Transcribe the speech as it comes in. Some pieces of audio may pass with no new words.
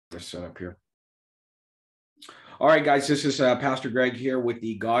this set up here. All right, guys, this is Pastor Greg here with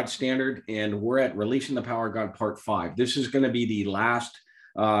the God Standard, and we're at Releasing the Power of God Part 5. This is going to be the last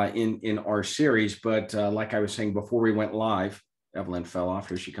in our series, but like I was saying before we went live, Evelyn fell off.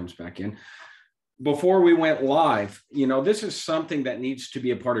 Here she comes back in. Before we went live, this is something that needs to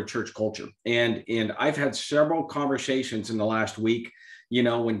be a part of church culture. And I've had several conversations in the last week,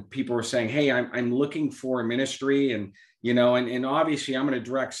 when people were saying, hey, I'm looking for a ministry, and obviously I'm going to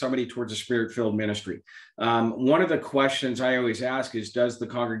direct somebody towards a spirit-filled ministry. One of the questions I always ask is, does the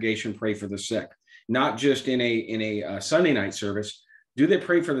congregation pray for the sick? Not just in a Sunday night service. Do they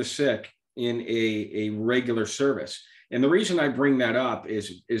pray for the sick in a regular service? And the reason I bring that up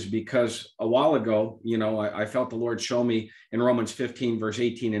is because a while ago, I felt the Lord show me in Romans 15, verse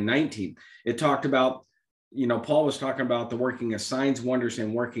 18 and 19. It talked about, Paul was talking about the working of signs, wonders,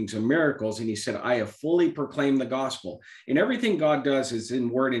 and workings of miracles. And he said, I have fully proclaimed the gospel. And everything God does is in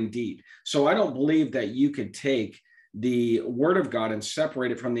word and deed. So I don't believe that you could take the word of God and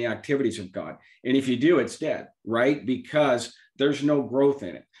separate it from the activities of God. And if you do, it's dead, right? Because there's no growth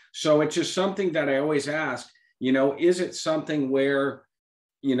in it. So it's just something that I always ask, is it something where,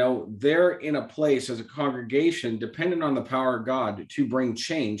 they're in a place as a congregation, dependent on the power of God, to bring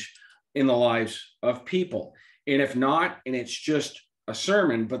change in the lives of people? And if not, and it's just a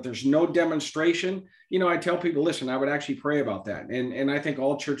sermon, but there's no demonstration, I tell people, listen, I would actually pray about that. And I think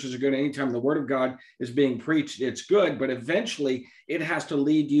all churches are good. Anytime the word of God is being preached, it's good, but eventually it has to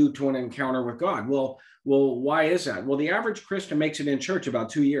lead you to an encounter with God. Well, why is that? Well, the average Christian makes it in church about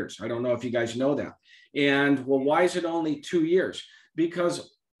 2 years. I don't know if you guys know that. And well, why is it only 2 years?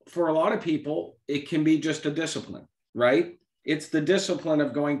 Because for a lot of people, it can be just a discipline, right? It's the discipline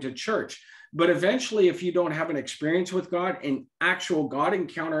of going to church. But eventually, if you don't have an experience with God, an actual God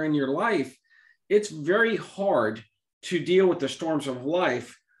encounter in your life, it's very hard to deal with the storms of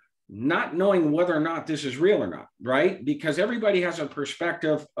life, not knowing whether or not this is real or not, right? Because everybody has a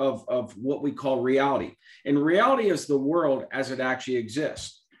perspective of what we call reality. And reality is the world as it actually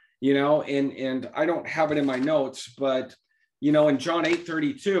exists. And I don't have it in my notes, but, in John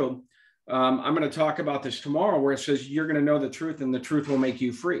 8:32, I'm going to talk about this tomorrow, where it says, you're going to know the truth and the truth will make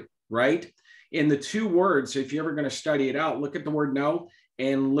you free, right? In the two words, if you're ever going to study it out, look at the word know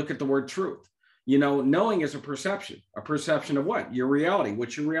and look at the word truth. Knowing is a perception of what? Your reality.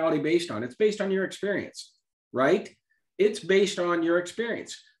 What's your reality based on? It's based on your experience, right? It's based on your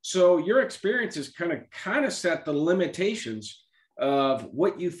experience. So your experience is kind of set the limitations of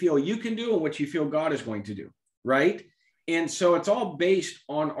what you feel you can do and what you feel God is going to do, right? And so it's all based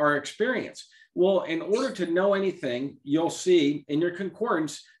on our experience. Well, in order to know anything, you'll see in your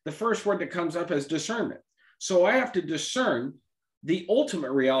concordance, the first word that comes up is discernment. So I have to discern the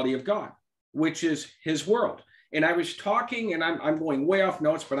ultimate reality of God, which is his world. And I was talking, and I'm going way off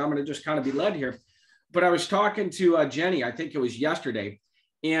notes, but I'm going to just kind of be led here. But I was talking to Jenny, I think it was yesterday,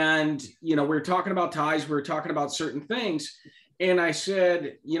 and, we were talking about tithes, we were talking about certain things. And I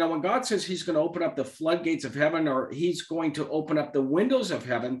said, when God says he's going to open up the floodgates of heaven, or he's going to open up the windows of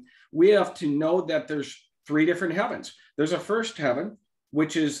heaven, we have to know that there's 3 different heavens. There's a first heaven,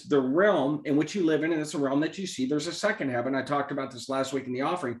 which is the realm in which you live in, and it's a realm that you see. There's a second heaven. I talked about this last week in the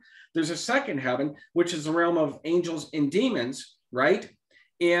offering. There's a second heaven, which is the realm of angels and demons, right?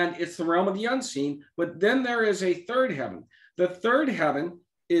 And it's the realm of the unseen. But then there is a third heaven. The third heaven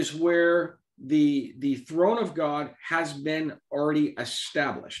is where the throne of God has been already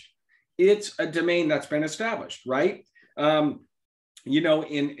established. It's a domain that's been established, right? In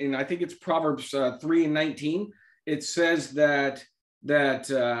I think it's Proverbs 3:19, it says that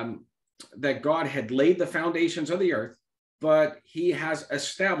God had laid the foundations of the earth, but he has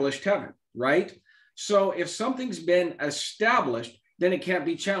established heaven, right? So if something's been established, then it can't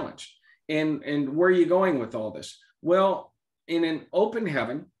be challenged. And where are you going with all this? Well, in an open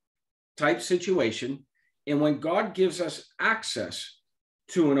heaven type situation, and when God gives us access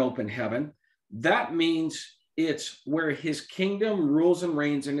to an open heaven, that means it's where his kingdom rules and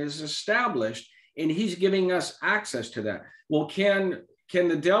reigns and is established, and he's giving us access to that. Well, can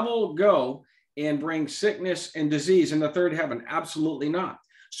the devil go and bring sickness and disease in the third heaven? Absolutely not.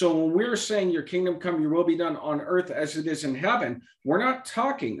 So when we're saying your kingdom come, your will be done on earth as it is in heaven, we're not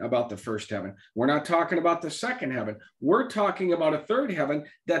talking about the first heaven. We're not talking about the second heaven. We're talking about a third heaven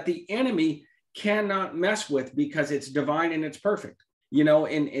that the enemy cannot mess with because it's divine and it's perfect,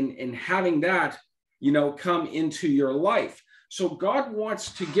 and having that, come into your life. So God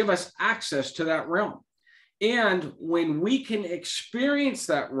wants to give us access to that realm. And when we can experience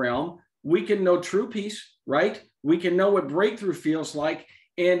that realm, we can know true peace, right? We can know what breakthrough feels like.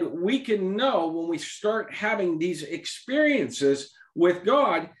 And we can know when we start having these experiences with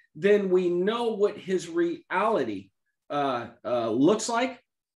God then we know what his reality looks like.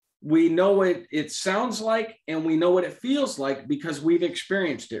 We know what it sounds like, and we know what it feels like because we've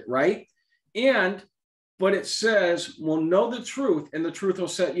experienced it, right? But it says, we'll know the truth, and the truth will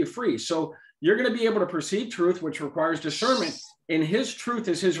set you free. So you're going to be able to perceive truth, which requires discernment, and his truth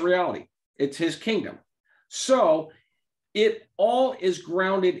is his reality. It's his kingdom. So it all is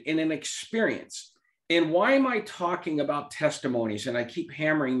grounded in an experience. And why am I talking about testimonies? And I keep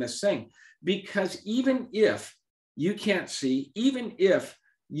hammering this thing, because even if you can't see, even if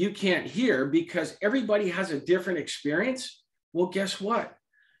you can't hear, because everybody has a different experience, well, guess what?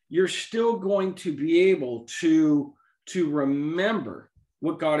 You're still going to be able to remember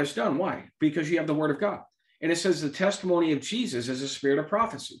what God has done. Why? Because you have the word of God. And it says the testimony of Jesus is a spirit of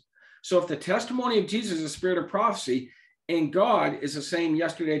prophecy. So if the testimony of Jesus is a spirit of prophecy, and God is the same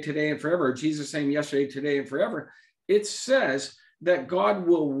yesterday, today, and forever, Jesus the same yesterday, today, and forever, it says that God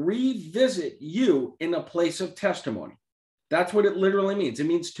will revisit you in a place of testimony. That's what it literally means. It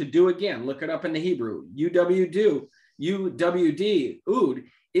means to do again. Look it up in the Hebrew. UWD, ood.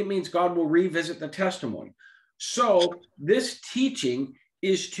 It means God will revisit the testimony. So this teaching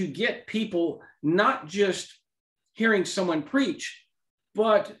is to get people not just hearing someone preach,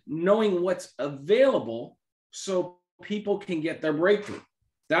 but knowing what's available so people can get their breakthrough.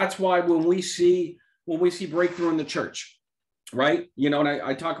 That's why when we see breakthrough in the church, right? You know, and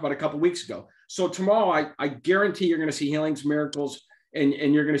I talked about a couple of weeks ago. So tomorrow, I guarantee you're going to see healings, miracles, and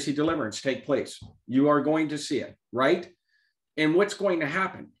you're going to see deliverance take place. You are going to see it, right? And what's going to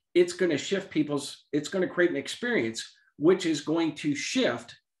happen? It's going to shift it's going to create an experience, which is going to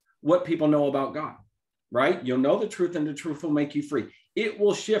shift what people know about God, right? You'll know the truth, and the truth will make you free. It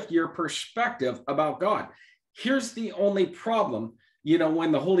will shift your perspective about God. Here's the only problem, you know,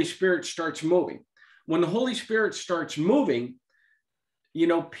 when the Holy Spirit starts moving. When the Holy Spirit starts moving, you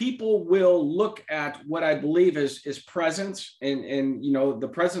know, people will look at what I believe is presence and you know, the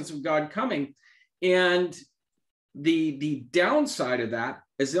presence of God coming. And the downside of that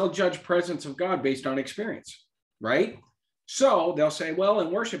is they'll judge presence of God based on experience, right? So they'll say, well,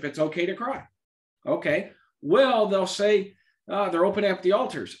 in worship, it's okay to cry. Okay. Well, they'll say, they're opening up the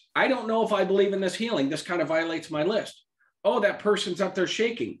altars. I don't know if I believe in this healing. This kind of violates my list. Oh, that person's up there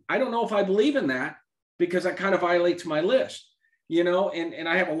shaking. I don't know if I believe in that because that kind of violates my list. You know, and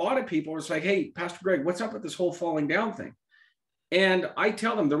I have a lot of people, it's like, hey, Pastor Greg, what's up with this whole falling down thing? And I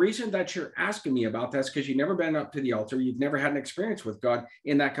tell them the reason that you're asking me about that is because you've never been up to the altar. You've never had an experience with God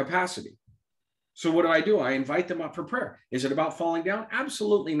in that capacity. So what do? I invite them up for prayer. Is it about falling down?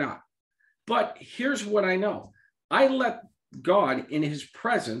 Absolutely not. But here's what I know. I let God in his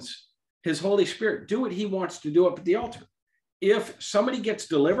presence, his Holy Spirit, do what he wants to do up at the altar. If somebody gets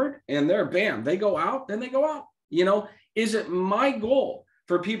delivered and they're bam, they go out, then they go out. You know, is it my goal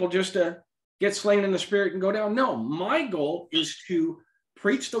for people just to get slain in the spirit and go down? No, my goal is to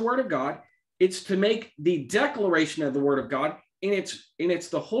preach the word of God. It's to make the declaration of the word of God. And it's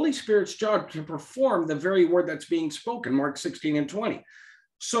the Holy Spirit's job to perform the very word that's being spoken, Mark 16 and 20.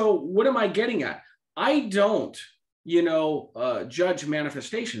 So what am I getting at? I don't, you know, judge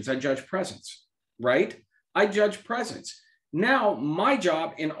manifestations. I judge presence, right? I judge presence. Now, my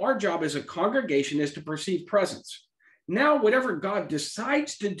job and our job as a congregation is to perceive presence. Now, whatever God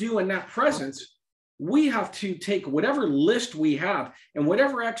decides to do in that presence, we have to take whatever list we have and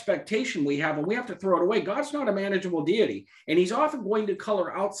whatever expectation we have, and we have to throw it away. God's not a manageable deity, and he's often going to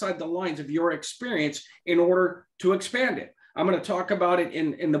color outside the lines of your experience in order to expand it. I'm going to talk about it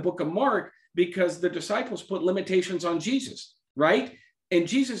in the book of Mark because the disciples put limitations on Jesus, right? And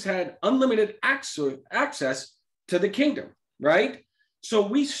Jesus had unlimited access to the kingdom, right? So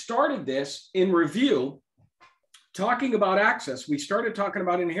we started this in review, talking about access. We started talking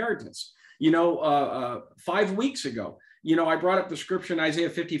about inheritance, you know, 5 weeks ago. You know, I brought up the scripture in Isaiah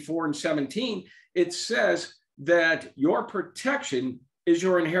 54 and 17. It says that your protection is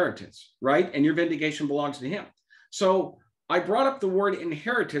your inheritance, right? And your vindication belongs to him. So I brought up the word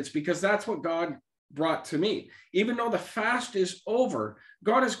inheritance because that's what God brought to me. Even though the fast is over,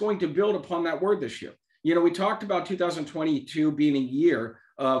 God is going to build upon that word this year. You know, we talked about 2022 being a year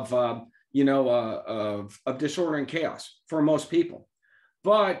of, of disorder and chaos for most people.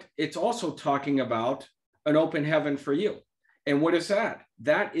 But it's also talking about an open heaven for you. And what is that?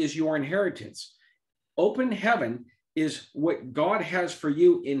 That is your inheritance. Open heaven is what God has for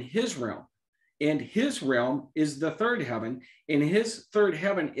you in his realm. And his realm is the third heaven. And his third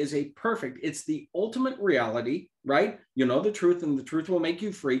heaven is it's the ultimate reality, right? You know the truth, and the truth will make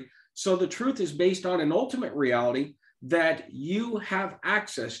you free. So the truth is based on an ultimate reality that you have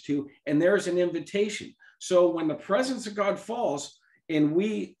access to, and there's an invitation. So when the presence of God falls and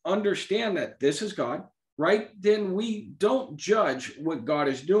we understand that this is God, right? Then we don't judge what God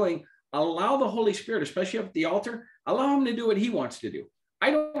is doing. Allow the Holy Spirit, especially up at the altar, allow him to do what he wants to do. I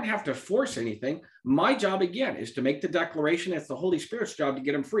don't have to force anything. My job, again, is to make the declaration. It's the Holy Spirit's job to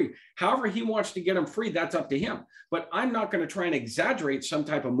get him free. However he wants to get him free, that's up to him. But I'm not going to try and exaggerate some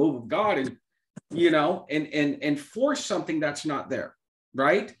type of move of God and, and force something that's not there,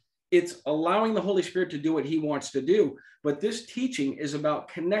 right? It's allowing the Holy Spirit to do what he wants to do. But this teaching is about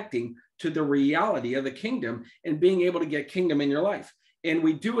connecting to the reality of the kingdom and being able to get kingdom in your life. And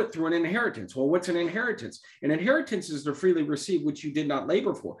we do it through an inheritance. Well, what's an inheritance? An inheritance is to freely receive which you did not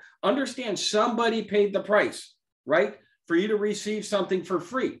labor for. Understand, somebody paid the price, right? For you to receive something for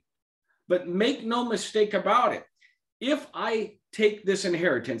free. But make no mistake about it. If I take this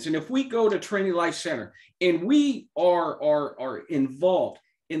inheritance, and if we go to Trinity Life Center and we are involved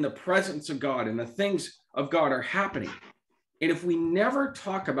in the presence of God and the things of God are happening, and if we never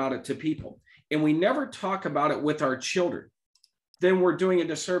talk about it to people and we never talk about it with our children, then we're doing a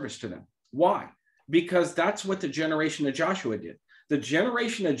disservice to them. Why? Because that's what the generation of Joshua did. The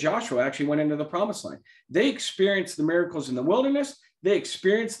generation of Joshua actually went into the promised land. They experienced the miracles in the wilderness. They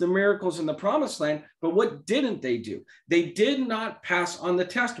experienced the miracles in the promised land. But what didn't they do? They did not pass on the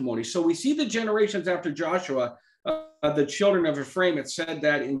testimony. So we see the generations after Joshua, the children of Ephraim, it said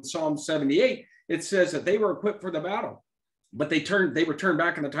that in Psalm 78, it says that they were equipped for the battle, but they were turned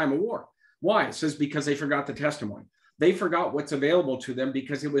back in the time of war. Why? It says because they forgot the testimony. They forgot what's available to them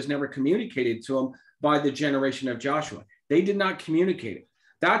because it was never communicated to them by the generation of Joshua. They did not communicate it.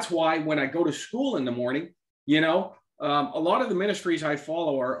 That's why when I go to school in the morning, a lot of the ministries I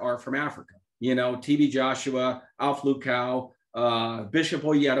follow are from Africa. TB Joshua, Alf Lukau, Bishop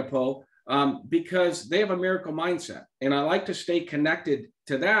Oyedepo, because they have a miracle mindset. And I like to stay connected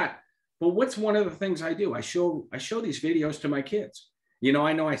to that. But what's one of the things I do? I show these videos to my kids.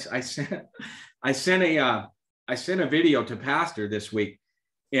 I know I sent a video to Pastor this week,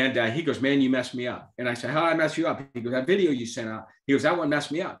 and he goes, "Man, you messed me up." And I said, "How did I mess you up?" He goes, "That video you sent out." He goes, "That one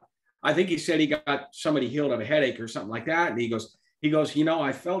messed me up." I think he said he got somebody healed of a headache or something like that. And he goes,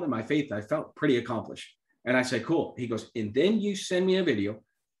 I felt in my faith, I felt pretty accomplished. And I said, "Cool." He goes, "And then you send me a video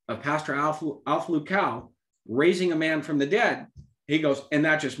of Pastor Alf Lukau raising a man from the dead." He goes, "And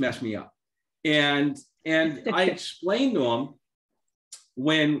that just messed me up." And I explained to him,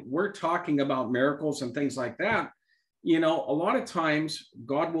 when we're talking about miracles and things like that, a lot of times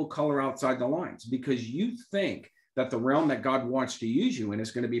God will color outside the lines because you think that the realm that God wants to use you in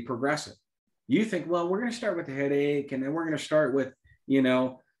is going to be progressive. You think, well, we're going to start with the headache, and then we're going to start with,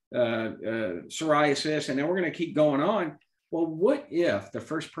 psoriasis, and then we're going to keep going on. Well, what if the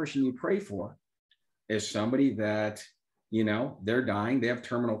first person you pray for is somebody that, they're dying, they have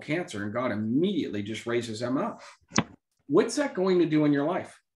terminal cancer, and God immediately just raises them up? What's that going to do in your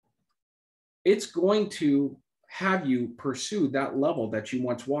life? It's going to have you pursue that level that you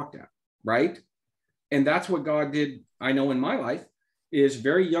once walked at, right? And that's what God did, I know, in my life, is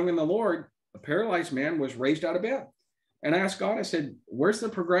very young in the Lord, a paralyzed man was raised out of bed. And I asked God, I said, "Where's the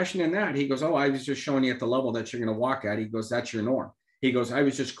progression in that?" He goes, "Oh, I was just showing you at the level that you're going to walk at." He goes, "That's your norm." He goes, "I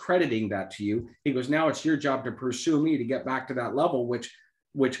was just crediting that to you." He goes, "Now it's your job to pursue me to get back to that level,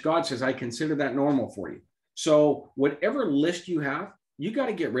 which God says, I consider that normal for you." So whatever list you have, you got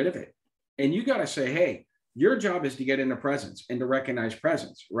to get rid of it. And you got to say, hey, your job is to get into presence and to recognize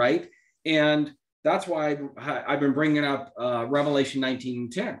presence, right? And that's why I've been bringing up Revelation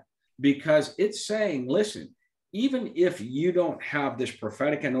 19:10, because it's saying, listen, even if you don't have this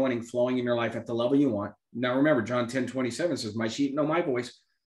prophetic anointing flowing in your life at the level you want. Now, remember, John 10:27 says, "My sheep know my voice."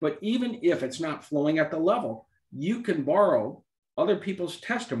 But even if it's not flowing at the level, you can borrow other people's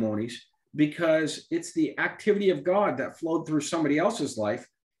testimonies, because it's the activity of God that flowed through somebody else's life.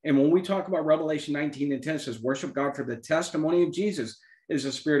 And when we talk about Revelation 19:10, it says, "Worship God, for the testimony of Jesus is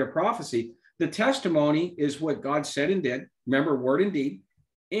a spirit of prophecy." The testimony is what God said and did. Remember, word and deed.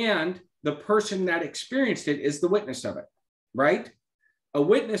 And the person that experienced it is the witness of it, right? A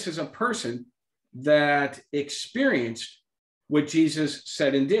witness is a person that experienced what Jesus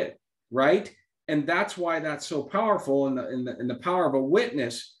said and did, right? And that's why that's so powerful. And the power of a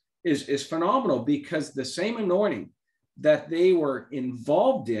witness is phenomenal, because the same anointing that they were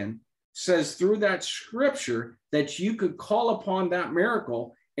involved in says through that scripture that you could call upon that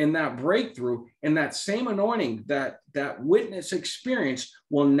miracle and that breakthrough, and that same anointing that witness experience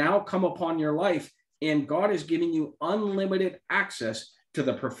will now come upon your life. And God is giving you unlimited access to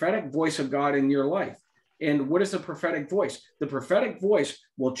the prophetic voice of God in your life. And what is the prophetic voice? The prophetic voice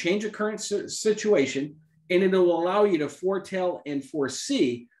will change a current situation, and it will allow you to foretell and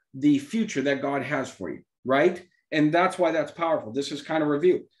foresee the future that God has for you, right? And that's why that's powerful. This is kind of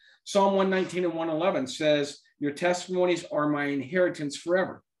review. Psalm 119 and 111 says, your testimonies are my inheritance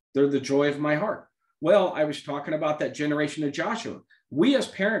forever. They're the joy of my heart. Well, I was talking about that generation of Joshua. We as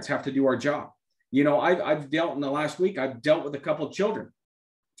parents have to do our job. You know, I've dealt in the last week, I've dealt with a couple of children.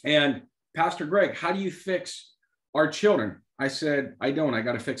 And Pastor Greg, how do you fix our children? I said, I don't. I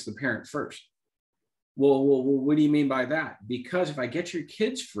got to fix the parent first. Well, what do you mean by that? Because if I get your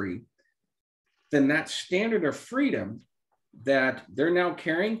kids free, then that standard of freedom that they're now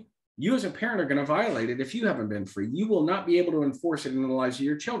carrying, you as a parent are going to violate it if you haven't been free. You will not be able to enforce it in the lives of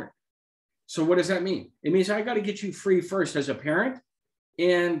your children. So what does that mean? It means I got to get you free first as a parent.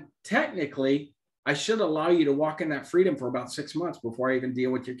 And technically, I should allow you to walk in that freedom for about 6 months before I even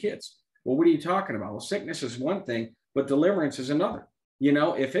deal with your kids. Well, what are you talking about? Well, sickness is one thing, but deliverance is another. You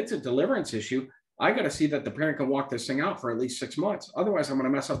know, if it's a deliverance issue, I got to see that the parent can walk this thing out for at least 6 months. Otherwise, I'm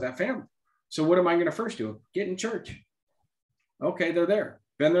going to mess up that family. So what am I going to first do? Get in church. Okay, they're there.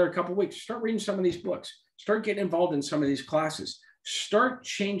 Been there a couple of weeks. Start reading some of these books. Start getting involved in some of these classes. Start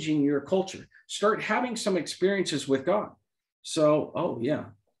changing your culture. Start having some experiences with God. So, oh yeah.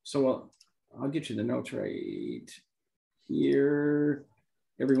 So I'll get you the notes right here.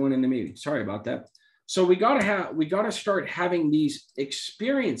 Everyone in the meeting. Sorry about that. So we got to start having these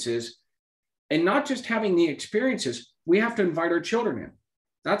experiences, and not just having the experiences. We have to invite our children in.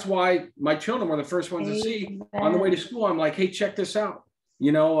 That's why my children were the first ones to see on the way to school. I'm like, hey, check this out.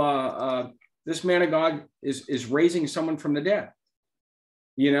 You know, this man of God is raising someone from the dead.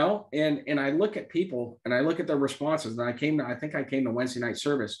 You know, and I look at people and I look at their responses. And I think I came to Wednesday night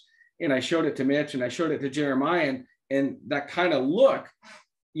service, and I showed it to Mitch and I showed it to Jeremiah, and that kind of look,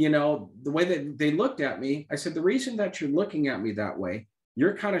 you know, the way that they looked at me, I said, the reason that you're looking at me that way,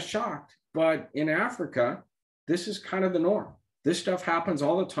 you're kind of shocked. But in Africa, this is kind of the norm. This stuff happens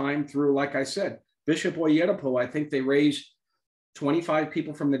all the time through, like I said, Bishop Oyedepo, I think they raised 25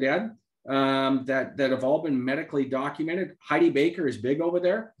 people from the dead that have all been medically documented. Heidi Baker is big over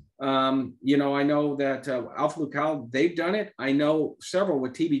there. You know, I know that Alpha Lucal, they've done it. I know several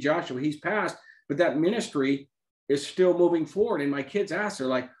with TB Joshua, he's passed, but that ministry is still moving forward. And my kids asked, they're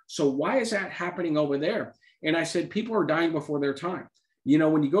like, so why is that happening over there? And I said, people are dying before their time. You know,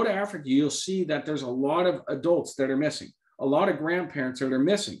 when you go to Africa, you'll see that there's a lot of adults that are missing, a lot of grandparents that are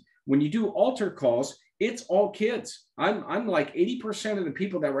missing. When you do altar calls, it's all kids. I'm like 80% of the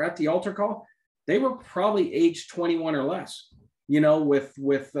people that were at the altar call, they were probably age 21 or less, you know, with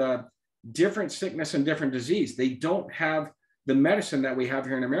different sickness and different disease. They don't have the medicine that we have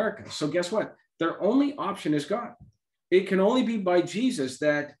here in America. So guess what? Their only option is God. It can only be by Jesus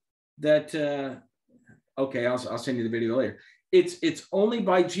okay, I'll send you the video later. It's only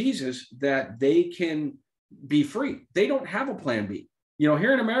by Jesus that they can be free. They don't have a plan B. You know,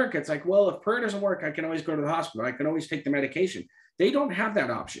 here in America, it's like, well, if prayer doesn't work, I can always go to the hospital. I can always take the medication. They don't have that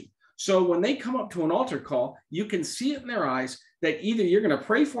option. So when they come up to an altar call, you can see it in their eyes that either you're going to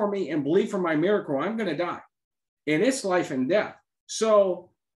pray for me and believe for my miracle, or I'm going to die. And it's life and death. So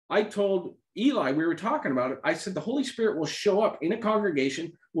I told Eli, we were talking about it. I said, the Holy Spirit will show up in a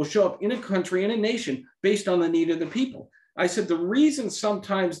congregation, will show up in a country, in a nation, based on the need of the people. I said, the reason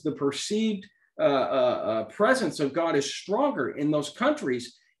sometimes the perceived presence of God is stronger in those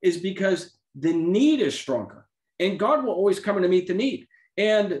countries is because the need is stronger, and God will always come in to meet the need.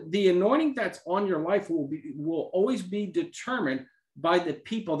 And the anointing that's on your life will always be determined by the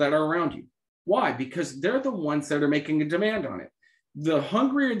people that are around you. Why? Because they're the ones that are making a demand on it. The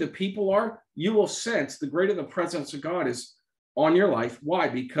hungrier the people are, you will sense the greater the presence of God is on your life. Why?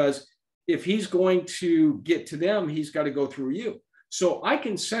 Because if he's going to get to them, he's got to go through you. So I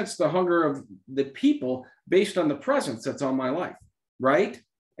can sense the hunger of the people based on the presence that's on my life, right?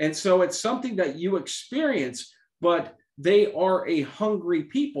 And so it's something that you experience, but they are a hungry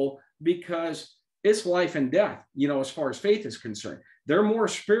people because it's life and death, you know, as far as faith is concerned. They're more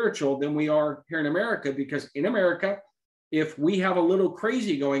spiritual than we are here in America, because in America, if we have a little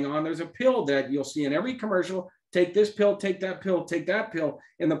crazy going on, there's a pill that you'll see in every commercial. Take this pill, take that pill, take that pill,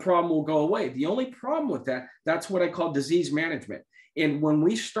 and the problem will go away. The only problem with that, that's what I call disease management. And when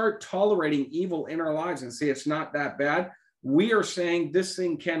we start tolerating evil in our lives and say it's not that bad, we are saying this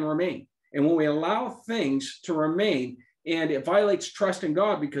thing can remain. And when we allow things to remain, and it violates trust in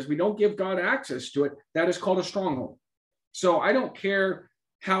God because we don't give God access to it, that is called a stronghold. So I don't care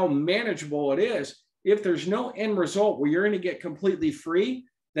how manageable it is. If there's no end result where you're going to get completely free,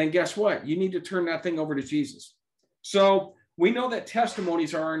 then guess what? You need to turn that thing over to Jesus. So we know that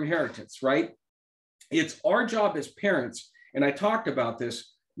testimonies are our inheritance, right? It's our job as parents. And I talked about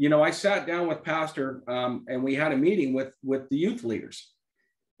this, you know, I sat down with Pastor and we had a meeting with the youth leaders.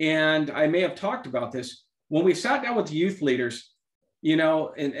 And I may have talked about this. when we sat down with the youth leaders,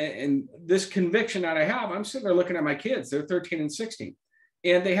 and this conviction that I have, I'm sitting there looking at my kids. They're 13 and 16,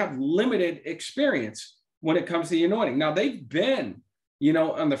 and they have limited experience when it comes to the anointing. Now, they've been,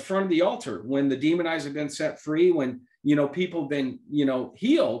 on the front of the altar when the demonized have been set free, when, people have been,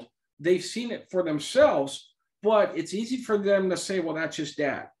 healed. They've seen it for themselves, but it's easy for them to say, well, that's just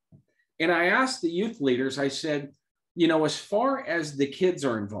dad. And I asked the youth leaders, I said, as far as the kids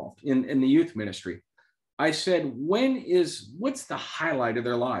are involved in the youth ministry, I said, what's the highlight of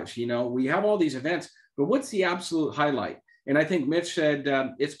their lives? We have all these events, but what's the absolute highlight? And I think Mitch said,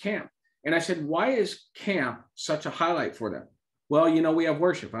 it's camp. And I said, why is camp such a highlight for them? Well, we have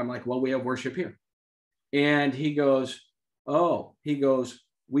worship. I'm like, well, we have worship here. And he goes,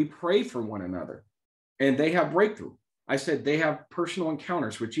 we pray for one another and they have breakthrough. I said, they have personal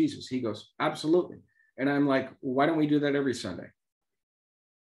encounters with Jesus. He goes, absolutely. And I'm like, well, why don't we do that every Sunday?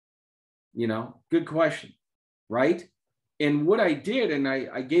 Good question, right? And what I did, and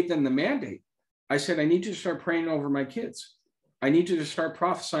I gave them the mandate. I said, I need you to start praying over my kids. I need you to start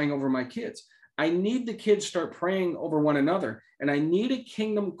prophesying over my kids. I need the kids start praying over one another. And I need a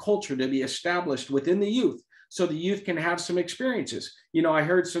kingdom culture to be established within the youth so the youth can have some experiences. I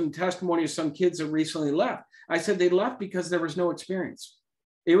heard some testimonies of some kids that recently left. I said they left because there was no experience.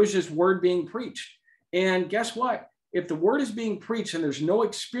 It was just word being preached. And guess what? If the word is being preached and there's no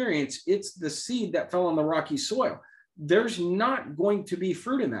experience, it's the seed that fell on the rocky soil. There's not going to be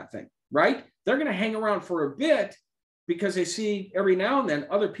fruit in that thing, right? They're going to hang around for a bit because they see every now and then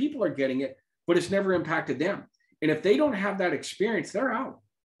other people are getting it, but it's never impacted them. And if they don't have that experience, they're out,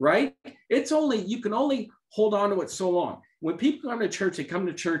 right? You can only hold on to it so long. When people come to church, they come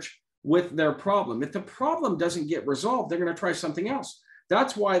to church with their problem. If the problem doesn't get resolved, they're going to try something else.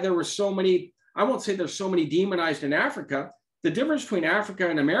 That's why there were so many, I won't say there's so many demonized in Africa. The difference between Africa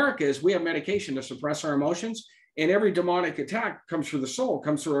and America is we have medication to suppress our emotions, and every demonic attack comes through the soul,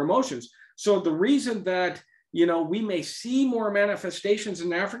 comes through our emotions. So the reason that, we may see more manifestations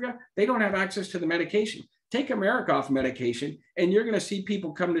in Africa, they don't have access to the medication. Take America off medication, and you're going to see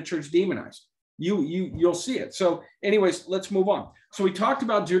people come to church demonized. You'll see it. So anyways, let's move on. So we talked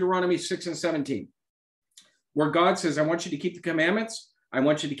about Deuteronomy 6 and 17, where God says, I want you to keep the commandments, I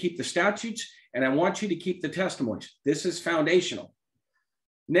want you to keep the statutes, and I want you to keep the testimonies. This is foundational.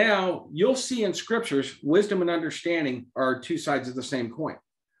 Now, you'll see in scriptures, wisdom and understanding are two sides of the same coin.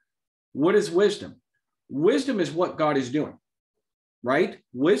 What is wisdom? Wisdom is what God is doing, right?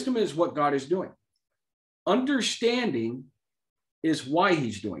 Wisdom is what God is doing. Understanding is why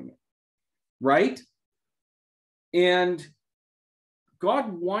he's doing it, right? And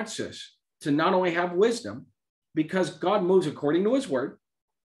God wants us to not only have wisdom, because God moves according to his word,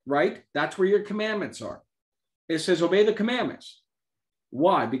 right? That's where your commandments are. It says, obey the commandments.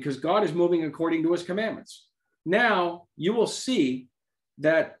 Why? Because God is moving according to his commandments. Now, you will see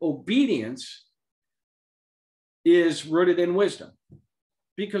that obedience is rooted in wisdom,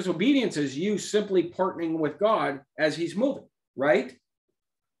 because obedience is you simply partnering with God as he's moving, right?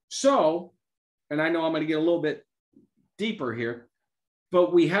 So, and I know I'm going to get a little bit deeper here,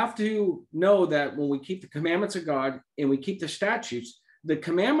 but we have to know that when we keep the commandments of God and we keep the statutes, the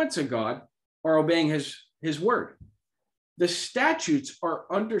commandments of God are obeying his word. The statutes are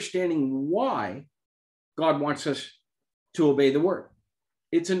understanding why God wants us to obey the word.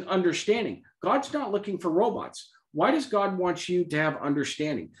 It's an understanding. God's not looking for robots. Why does God want you to have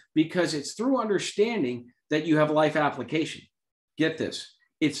understanding? Because it's through understanding that you have life application. Get this.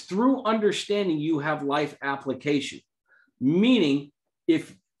 It's through understanding you have life application. Meaning,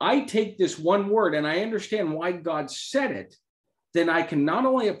 if I take this one word and I understand why God said it, then I can not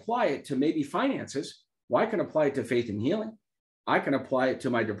only apply it to maybe finances, well, I can apply it to faith and healing. I can apply it to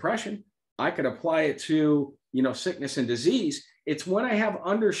my depression. I can apply it to, sickness and disease. It's when I have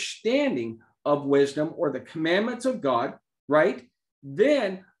understanding of wisdom or the commandments of God, right?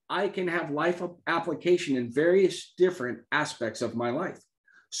 Then I can have life application in various different aspects of my life.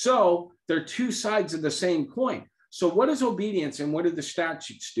 So they're two sides of the same coin. So what is obedience and what do the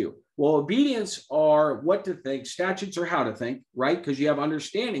statutes do? Well, obedience are what to think, statutes are how to think, right? Because you have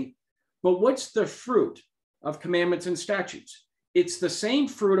understanding. But what's the fruit of commandments and statutes? It's the same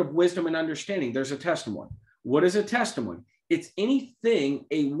fruit of wisdom and understanding. There's a testimony. What is a testimony? It's anything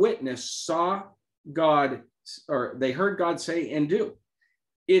a witness saw God, or they heard God say and do.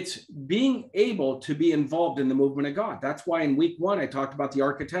 It's being able to be involved in the movement of God. That's why in week 1, I talked about the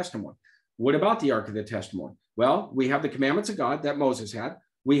Ark of Testimony. What about the Ark of the Testimony? Well, we have the commandments of God that Moses had.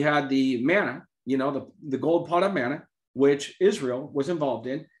 We had the manna, the gold pot of manna, which Israel was involved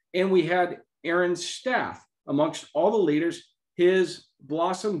in. And we had Aaron's staff amongst all the leaders. His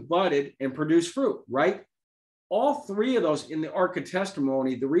blossom budded and produced fruit, right? all three of those in the Ark of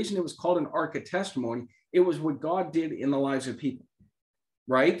Testimony, the reason it was called an Ark of Testimony, it was what God did in the lives of people,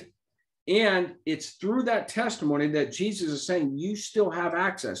 right? And it's through that testimony that Jesus is saying you still have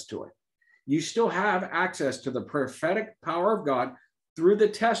access to it. You still have access to the prophetic power of God through the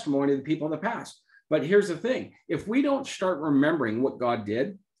testimony of the people of the past. But here's the thing. If we don't start remembering what God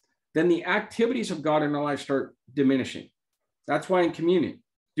did, then the activities of God in our life start diminishing. That's why in communion,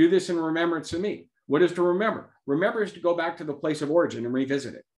 do this in remembrance of me. What is to remember? Remember is to go back to the place of origin and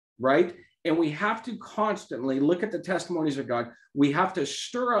revisit it, right? And we have to constantly look at the testimonies of God. We have to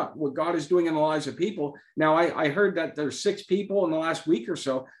stir up what God is doing in the lives of people. Now, I heard that there's 6 people in the last week or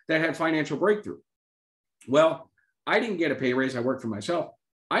so that had financial breakthrough. Well, I didn't get a pay raise. I worked for myself.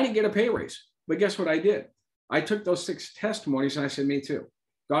 I didn't get a pay raise. But guess what I did? I took those 6 testimonies and I said, me too.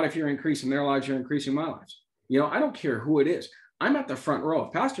 God, if you're increasing their lives, you're increasing my lives. You know, I don't care who it is. I'm at the front row.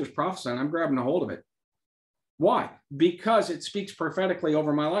 If pastor's prophesying, I'm grabbing a hold of it. Why? Because it speaks prophetically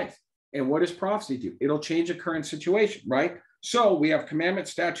over my life. And what does prophecy do? It'll change a current situation, right? So we have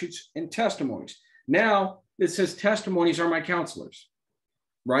commandments, statutes, and testimonies. Now it says testimonies are my counselors,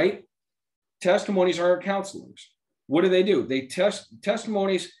 right? Testimonies are our counselors. What do? They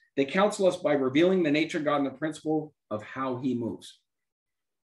testimonies. They counsel us by revealing the nature of God and the principle of how he moves.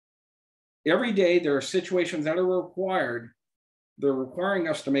 Every day there are situations that are required. They're requiring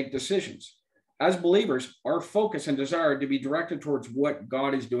us to make decisions. As believers, our focus and desire to be directed towards what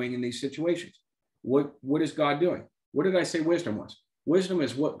God is doing in these situations. What is God doing? What did I say wisdom was? Wisdom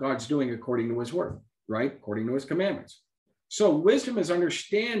is what God's doing according to his word, right? According to his commandments. So wisdom is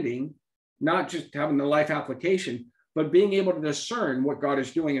understanding, not just having the life application, but being able to discern what God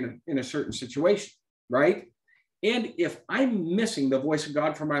is doing in a certain situation, right? And if I'm missing the voice of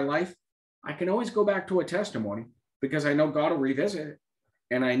God for my life, I can always go back to a testimony because I know God will revisit it.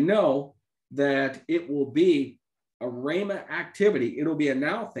 And I know that it will be a rhema activity. It'll be a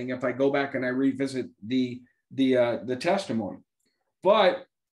now thing if I go back and I revisit the testimony. But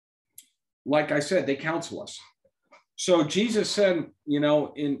like I said, they counsel us. So Jesus said, you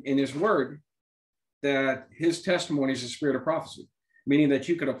know, in his word that his testimony is the spirit of prophecy, meaning that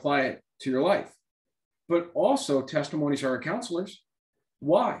you could apply it to your life. But also testimonies are our counselors.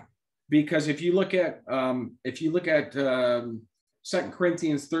 Why? Because if you look at 2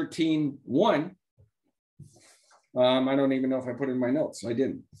 Corinthians 13:1, I don't even know if I put it in my notes. I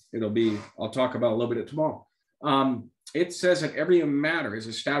didn't. I'll talk about a little bit tomorrow. It says that every matter is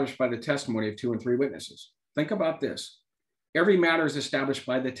established by the testimony of 2 and 3 witnesses. Think about this. Every matter is established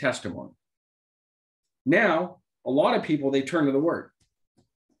by the testimony. Now, a lot of people, they turn to the word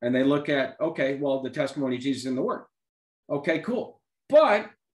and they look at, okay, well, the testimony of Jesus in the word. Okay, cool.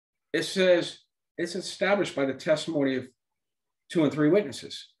 But it says it's established by the testimony of 2 and 3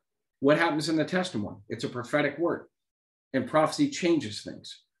 witnesses. What happens in the testimony? It's a prophetic word, and prophecy changes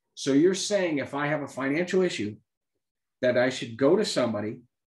things. So you're saying if I have a financial issue, that I should go to somebody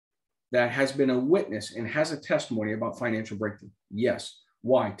that has been a witness and has a testimony about financial breakthrough? Yes.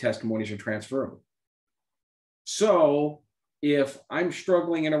 Why? Testimonies are transferable. So if I'm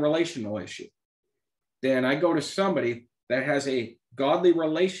struggling in a relational issue, then I go to somebody that has a godly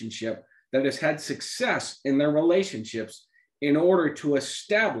relationship, that has had success in their relationships, in order to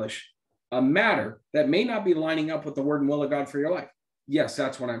establish a matter that may not be lining up with the word and will of God for your life. Yes,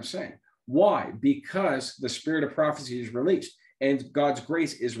 that's what I'm saying. Why? Because the spirit of prophecy is released and God's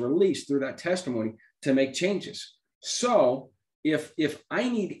grace is released through that testimony to make changes. So if I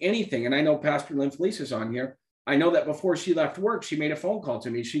need anything, and I know Pastor Lynn Felice is on here, I know that before she left work, she made a phone call to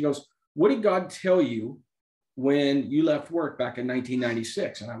me. She goes, what did God tell you when you left work back in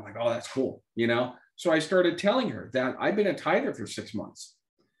 1996? And I'm like, oh, that's cool, you know? So I started telling her that I've been a tither for 6 months.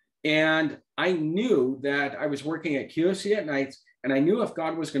 And I knew that I was working at QFC at nights, and I knew if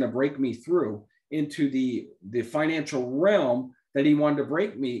God was going to break me through into the financial realm that he wanted to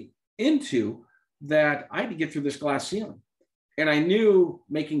break me into, that I had to get through this glass ceiling. And I knew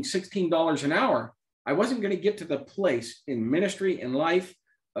making $16 an hour, I wasn't going to get to the place in ministry and life.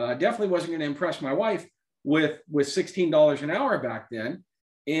 Definitely wasn't going to impress my wife with $16 an hour back then.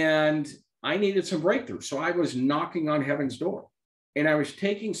 And I needed some breakthrough. So I was knocking on heaven's door, and I was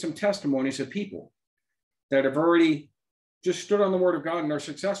taking some testimonies of people that have already just stood on the word of God and are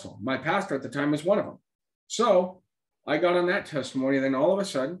successful. My pastor at the time was one of them. So I got on that testimony. And then all of a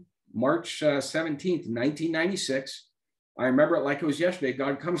sudden, March 17th, 1996, I remember it like it was yesterday.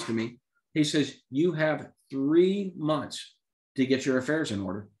 God comes to me. He says, you have 3 months to get your affairs in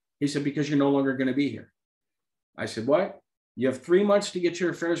order. He said, because you're no longer going to be here. I said, what? You have 3 months to get your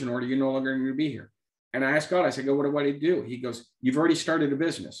affairs in order. You're no longer going to be here. And I asked God, I said, what do I do? He goes, you've already started a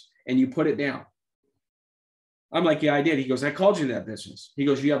business and you put it down. I'm like, yeah, I did. He goes, I called you that business. He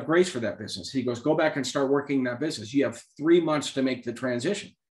goes, you have grace for that business. He goes, go back and start working that business. You have 3 months to make the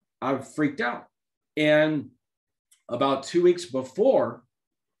transition. I freaked out. And about 2 weeks before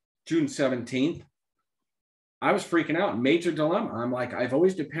June 17th, I was freaking out. Major dilemma. I'm like, I've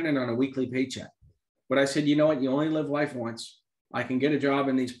always depended on a weekly paycheck. But I said, you know what? You only live life once. I can get a job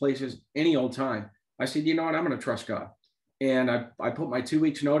in these places any old time. I said, you know what? I'm going to trust God. And I put my 2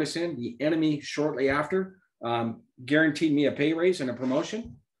 weeks notice in. The enemy shortly after guaranteed me a pay raise and a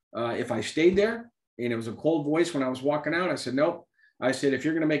promotion if I stayed there. And it was a cold voice when I was walking out. I said, nope. I said, if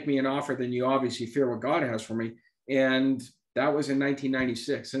you're going to make me an offer, then you obviously fear what God has for me. And that was in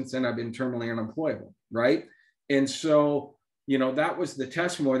 1996. Since then, I've been terminally unemployable, right? And so, you know, that was the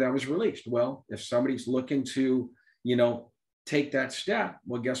testimony that was released. Well, if somebody's looking to, you know, take that step,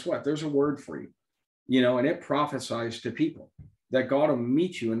 well, guess what? There's a word for you, you know, and it prophesies to people that God will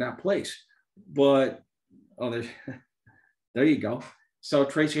meet you in that place. But, there you go. So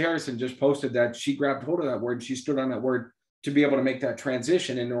Tracy Harrison just posted that she grabbed hold of that word. She stood on that word to be able to make that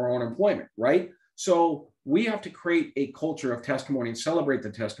transition into her own employment, right? So we have to create a culture of testimony and celebrate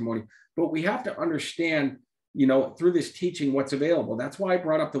the testimony, but we have to understand, you know, through this teaching, what's available. That's why I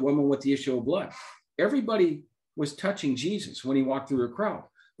brought up the woman with the issue of blood. Everybody was touching Jesus when he walked through the crowd,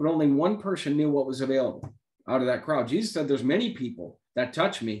 but only one person knew what was available out of that crowd. Jesus said, there's many people that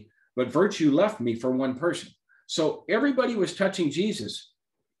touch me, but virtue left me for one person. So everybody was touching Jesus,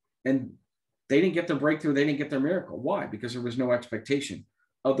 and they didn't get their breakthrough. They didn't get their miracle. Why? Because there was no expectation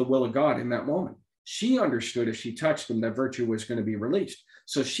of the will of God in that moment. She understood if she touched him that virtue was going to be released.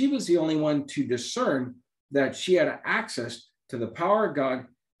 So she was the only one to discern that she had access to the power of God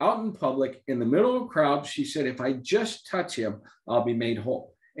out in public, in the middle of a crowd. She said, if I just touch him, I'll be made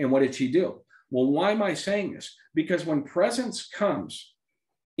whole. And what did she do? Well, why am I saying this? Because when presence comes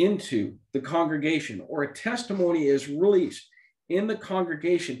into the congregation or a testimony is released in the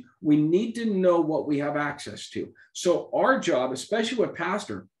congregation, we need to know what we have access to. So our job, especially with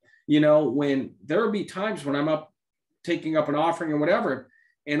pastor, you know, when there will be times when I'm up taking up an offering or whatever,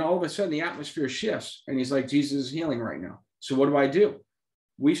 and all of a sudden the atmosphere shifts and he's like, Jesus is healing right now. So what do?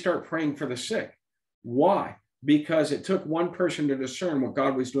 We start praying for the sick. Why? Because it took one person to discern what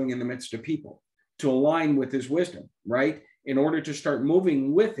God was doing in the midst of people, to align with his wisdom, right? In order to start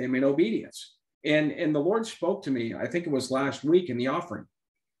moving with him in obedience. And the Lord spoke to me, I think it was last week in the offering.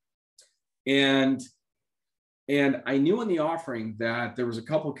 And I knew in the offering that there was a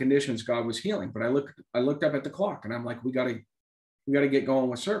couple of conditions God was healing, but I looked up at the clock and I'm like, we got to get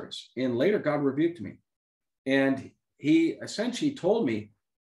going with service. And later God rebuked me. And he essentially told me,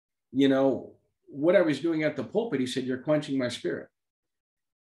 you know, what I was doing at the pulpit. He said, you're quenching my spirit.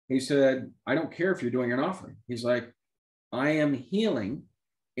 He said, I don't care if you're doing an offering. He's like, I am healing,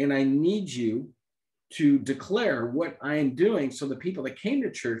 and I need you to declare what I am doing so the people that came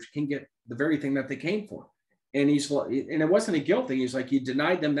to church can get the very thing that they came for. And and it wasn't a guilt thing. He's like, you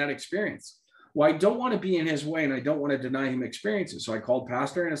denied them that experience. Well, I don't want to be in his way, and I don't want to deny him experiences. So I called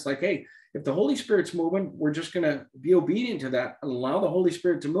pastor, and it's like, hey, if the Holy Spirit's moving, we're just going to be obedient to that and allow the Holy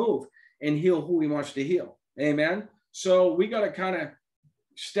Spirit to move and heal who he wants to heal. Amen. So we got to kind of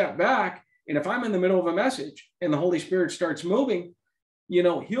step back. And if I'm in the middle of a message and the Holy Spirit starts moving, you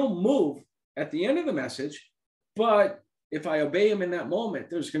know, he'll move at the end of the message. But if I obey him in that moment,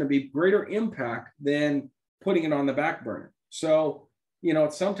 there's going to be greater impact than putting it on the back burner. So, you know,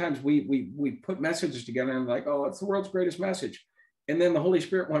 sometimes we put messages together and like, oh, it's the world's greatest message. And then the Holy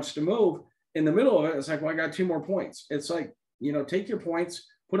Spirit wants to move in the middle of it. It's like, well, I got 2 more points. It's like, you know, take your points,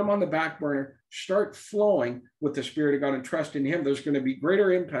 put them on the back burner, start flowing with the Spirit of God and trust in him. There's going to be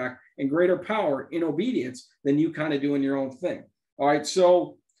greater impact and greater power in obedience than you kind of doing your own thing. All right.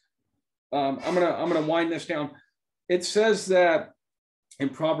 So I'm gonna wind this down. It says that in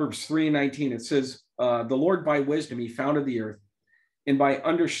Proverbs 3:19, it says, the Lord by wisdom, he founded the earth, and by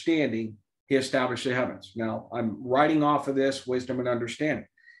understanding, he established the heavens. Now I'm writing off of this wisdom and understanding.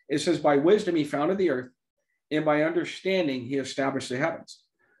 It says, by wisdom, he founded the earth, and by understanding, he established the heavens.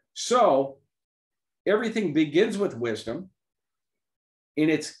 So everything begins with wisdom, and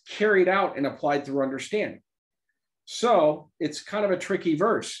it's carried out and applied through understanding. So it's kind of a tricky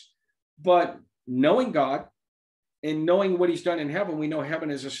verse, but knowing God and knowing what he's done in heaven, we know heaven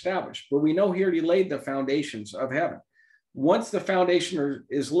is established, but we know here he laid the foundations of heaven. Once the foundation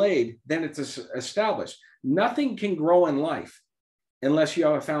is laid, then it's established. Nothing can grow in life unless you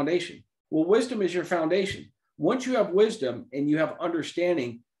have a foundation. Well, wisdom is your foundation. Once you have wisdom and you have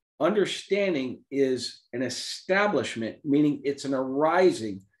understanding, understanding is an establishment, meaning it's an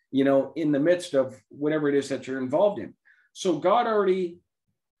arising, you know, in the midst of whatever it is that you're involved in. So God already,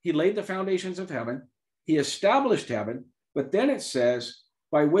 he laid the foundations of heaven. he established heaven, but then it says,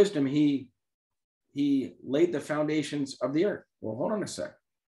 by wisdom, he laid the foundations of the earth. Well, hold on a sec.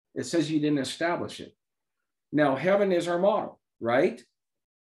 It says he didn't establish it. Now, heaven is our model, right?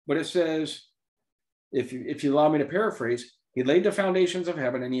 But it says, if you allow me to paraphrase, he laid the foundations of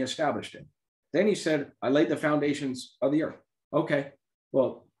heaven and he established it. Then he said, I laid the foundations of the earth. Okay,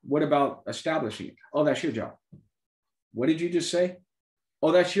 well, what about establishing it? Oh, that's your job. What did you just say?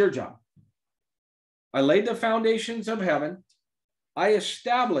 Oh, that's your job. I laid the foundations of heaven, I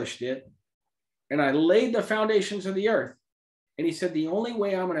established it, and I laid the foundations of the earth. And he said, the only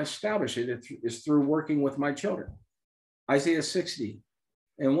way I'm going to establish it is through working with my children. Isaiah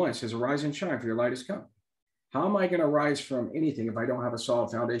 60:1 says, arise and shine, for your light has come. How am I going to rise from anything if I don't have a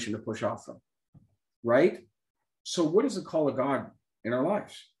solid foundation to push off from? Right? So what is the call of God in our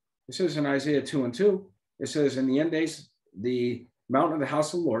lives? It says in Isaiah 2:2, it says, in the end days, the mountain of the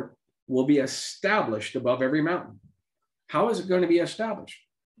house of the Lord will be established above every mountain. How is it going to be established?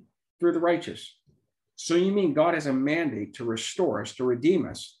 Through the righteous. So you mean God has a mandate to restore us, to redeem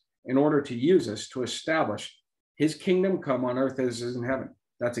us, in order to use us to establish his kingdom come on earth as it is in heaven.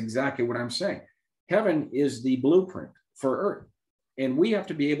 That's exactly what I'm saying. Heaven is the blueprint for earth. And we have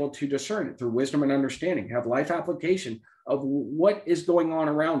to be able to discern it through wisdom and understanding, have life application of what is going on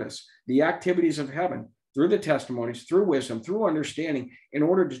around us, the activities of heaven, through the testimonies, through wisdom, through understanding, in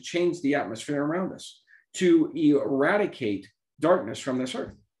order to change the atmosphere around us, to eradicate darkness from this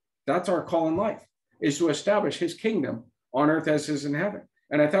earth. That's our call in life, is to establish his kingdom on earth as is in heaven.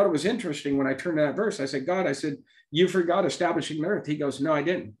 And I thought it was interesting when I turned to that verse. I said, God, I said, you forgot establishing the earth. He goes, no, I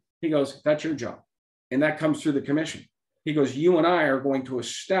didn't. He goes, that's your job. And that comes through the commission. He goes, you and I are going to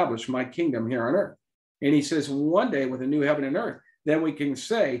establish my kingdom here on earth. And he says, one day with a new heaven and earth, then we can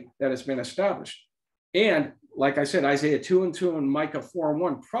say that it's been established. And like I said, Isaiah 2:2 and Micah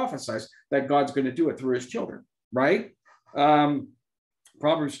 4:1 prophesies that God's going to do it through his children, right?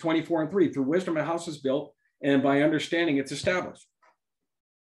 Proverbs 24:3, through wisdom a house is built, and by understanding it's established.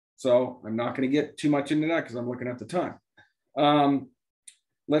 So I'm not going to get too much into that because I'm looking at the time.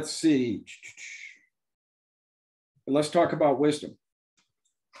 Let's see. Let's talk about wisdom.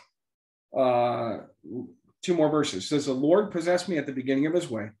 2 more verses. It says, the Lord possessed me at the beginning of his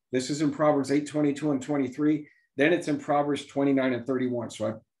way. This is in Proverbs 8:22 and 23. Then it's in Proverbs 29 and 31. So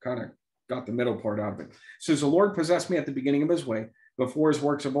I kind of got the middle part out of it. It says, the Lord possessed me at the beginning of his way, before his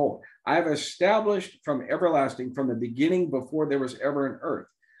works of old. I have established from everlasting, from the beginning, before there was ever an earth.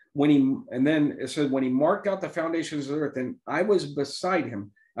 And then it said, when he marked out the foundations of the earth, and I was beside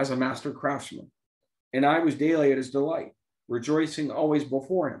him as a master craftsman, and I was daily at his delight, rejoicing always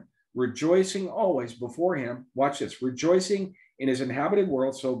before him. Rejoicing always before him. Watch this. Rejoicing in his inhabited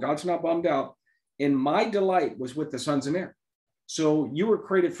world. So God's not bummed out. And my delight was with the sons of men. So you were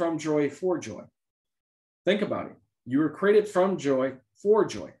created from joy for joy. Think about it. You were created from joy for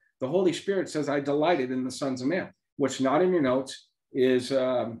joy. The Holy Spirit says, I delighted in the sons of man. What's not in your notes is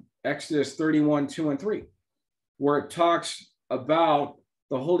Exodus 31:2 and 3, where it talks about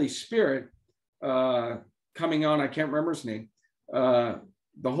the Holy Spirit coming on, I can't remember his name,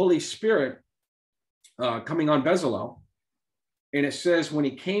 the Holy Spirit coming on Bezalel. And it says when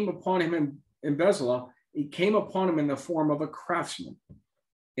he came upon him in Bezalel, he came upon him in the form of a craftsman.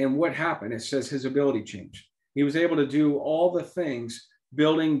 And what happened? It says his ability changed. He was able to do all the things,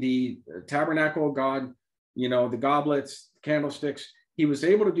 building the tabernacle of God, the goblets, candlesticks. He was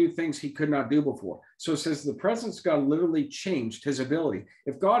able to do things he could not do before. So it says the presence of God literally changed his ability.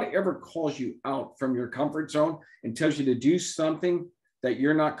 If God ever calls you out from your comfort zone and tells you to do something that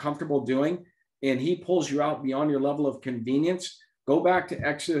you're not comfortable doing, and he pulls you out beyond your level of convenience, go back to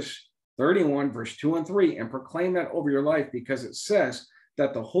Exodus 31, verse 2 and 3, and proclaim that over your life, because it says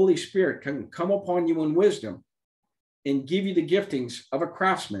that the Holy Spirit can come upon you in wisdom and give you the giftings of a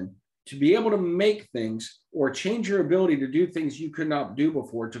craftsman to be able to make things or change your ability to do things you could not do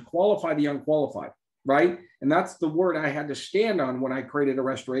before, to qualify the unqualified, right? And that's the word I had to stand on when I created a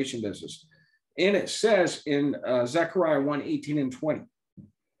restoration business. And it says in Zechariah 1:18 and 20,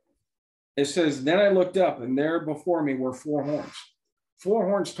 it says, then I looked up, and there before me were 4 horns. 4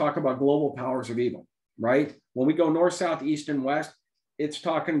 horns talk about global powers of evil, right? When we go north, south, east, and west, it's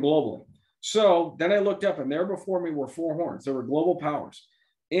talking globally. So then I looked up, and there before me were 4 horns. There were global powers.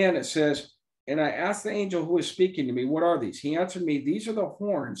 And it says, and I asked the angel who was speaking to me, what are these? He answered me, these are the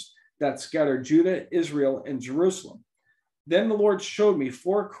horns that scatter Judah, Israel, and Jerusalem. Then the Lord showed me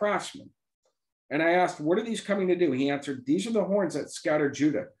 4 craftsmen. And I asked, what are these coming to do? He answered, these are the horns that scatter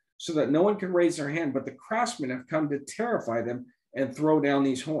Judah, so that no one can raise their hand, but the craftsmen have come to terrify them and throw down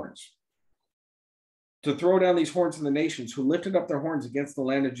these horns. To throw down these horns in the nations who lifted up their horns against the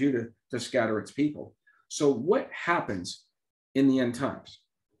land of Judah to scatter its people. So what happens in the end times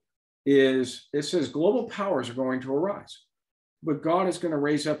is it says global powers are going to arise, but God is going to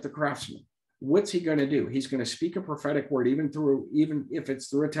raise up the craftsman. What's he going to do? He's going to speak a prophetic word, even if it's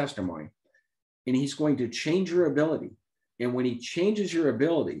through a testimony, and he's going to change your ability. And when he changes your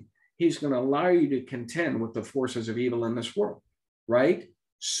ability, he's going to allow you to contend with the forces of evil in this world, right?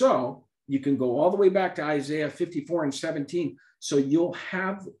 So you can go all the way back to Isaiah 54:17. So you'll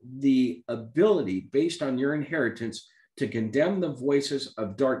have the ability, based on your inheritance, to condemn the voices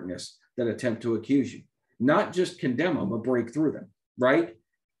of darkness that attempt to accuse you. Not just condemn them, but break through them, right?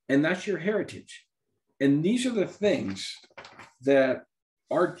 And that's your heritage. And these are the things that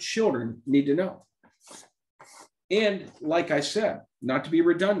our children need to know. And like I said, not to be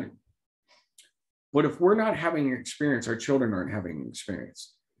redundant, but if we're not having an experience, our children aren't having an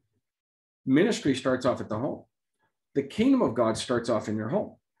experience. Ministry starts off at the home. The kingdom of God starts off in your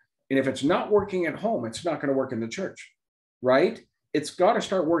home. And if it's not working at home, it's not going to work in the church, right? It's got to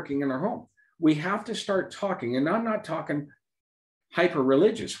start working in our home. We have to start talking, and I'm not talking hyper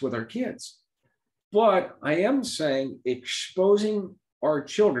religious with our kids, but I am saying exposing our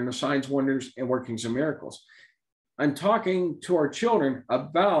children to signs, wonders, and workings of miracles. I'm talking to our children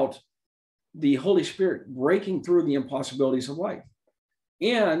about the Holy Spirit breaking through the impossibilities of life.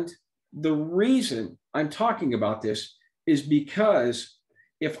 And the reason I'm talking about this is because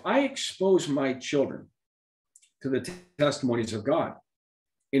if I expose my children to the testimonies of God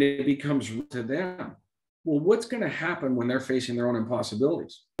and it becomes to them, well, what's going to happen when they're facing their own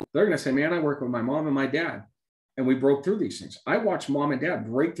impossibilities? They're going to say, man, I work with my mom and my dad, and we broke through these things. I watched mom and dad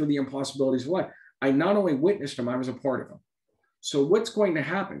break through the impossibilities of life. I not only witnessed them, I was a part of them. So what's going to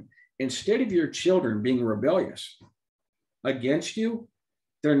happen? Instead of your children being rebellious against you,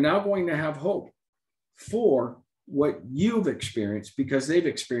 they're now going to have hope for what you've experienced because they've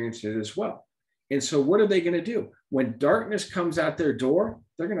experienced it as well. And so what are they going to do? When darkness comes at their door,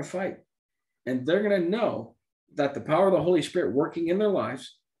 they're going to fight. And they're going to know that the power of the Holy Spirit working in their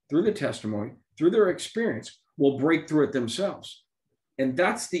lives through the testimony, through their experience, will break through it themselves. And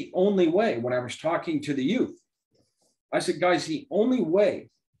that's the only way. When I was talking to the youth, I said, guys, the only way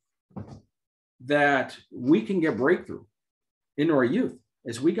that we can get breakthrough into our youth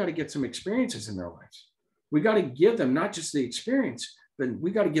is we got to get some experiences in their lives. We got to give them not just the experience, but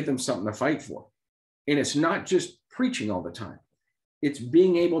we got to give them something to fight for. And it's not just preaching all the time. It's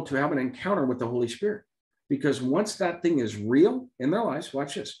being able to have an encounter with the Holy Spirit. Because once that thing is real in their lives,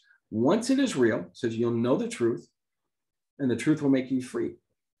 watch this. Once it is real, it says you'll know the truth, and the truth will make you free.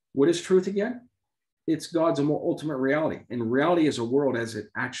 What is truth again? It's God's ultimate reality. And reality is a world as it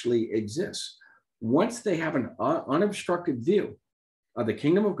actually exists. Once they have an unobstructed view of the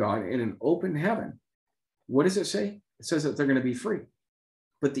kingdom of God in an open heaven, what does it say? It says that they're going to be free.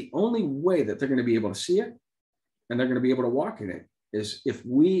 But the only way that they're going to be able to see it and they're going to be able to walk in it is if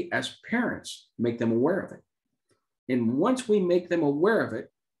we as parents make them aware of it. And once we make them aware of it,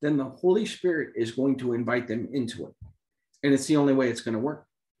 then the Holy Spirit is going to invite them into it. And it's the only way it's going to work.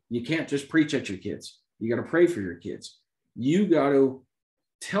 You can't just preach at your kids. You got to pray for your kids. You got to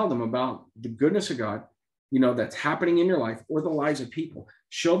tell them about the goodness of God, that's happening in your life, or the lives of people.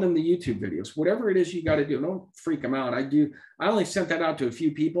 Show them the YouTube videos, whatever it is you got to do. Don't freak them out. I only sent that out to a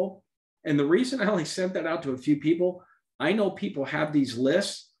few people. And the reason I only sent that out to a few people, I know people have these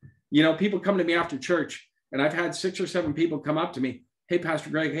lists. People come to me after church, and I've had 6 or 7 people come up to me. Hey, Pastor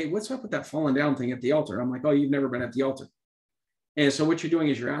Greg, hey, what's up with that falling down thing at the altar? I'm like, oh, you've never been at the altar. And so what you're doing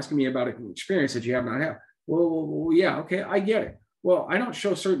is you're asking me about an experience that you have not had. Well, yeah, okay, I get it. Well, I don't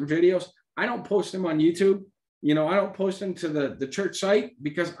show certain videos. I don't post them on YouTube. I don't post them to the church site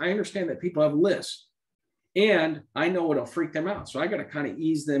because I understand that people have lists. And I know it'll freak them out. So I got to kind of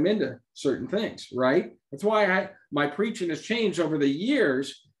ease them into certain things, right? That's why my preaching has changed over the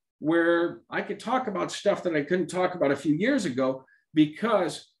years, where I could talk about stuff that I couldn't talk about a few years ago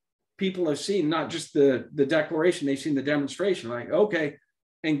because people have seen not just the declaration, they've seen the demonstration. Like, okay,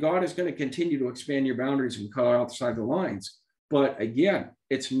 and God is going to continue to expand your boundaries and cut outside the lines. But again,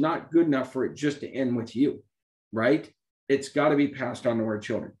 it's not good enough for it just to end with you, right? It's got to be passed on to our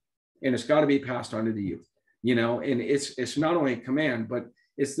children, and it's got to be passed on to the youth. And it's not only a command, but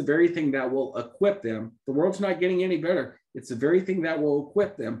it's the very thing that will equip them. The world's not getting any better. It's the very thing that will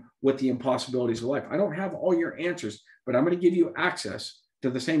equip them with the impossibilities of life. I don't have all your answers, but I'm going to give you access to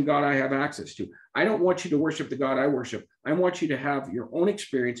the same God I have access to. I don't want you to worship the God I worship. I want you to have your own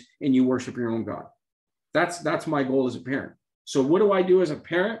experience and you worship your own God. That's my goal as a parent. So what do I do as a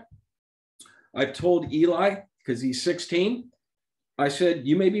parent? I've told Eli, because he's 16, I said,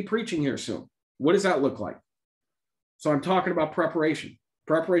 you may be preaching here soon. What does that look like? So I'm talking about preparation.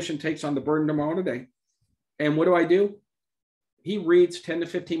 Preparation takes on the burden tomorrow today. And what do? He reads 10 to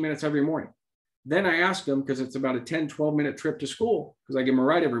 15 minutes every morning. Then I ask him, because it's about a 10, 12-minute trip to school, because I give him a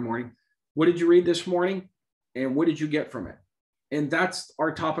ride every morning. What did you read this morning? And what did you get from it? And that's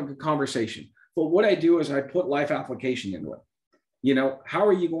our topic of conversation. But what I do is I put life application into it. You know, how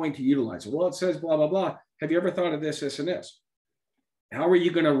are you going to utilize it? Well, it says blah, blah, blah. Have you ever thought of this, and this? How are you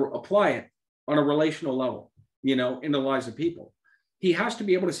going to apply it on a relational level, you know, in the lives of people? He has to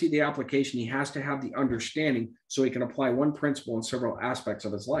be able to see the application. He has to have the understanding so he can apply one principle in several aspects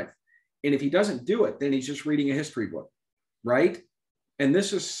of his life. And if he doesn't do it, then he's just reading a history book, right? And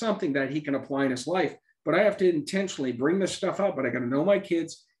this is something that he can apply in his life. But I have to intentionally bring this stuff up, but I got to know my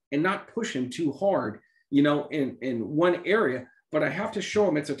kids and not push him too hard, you know, in one area, but I have to show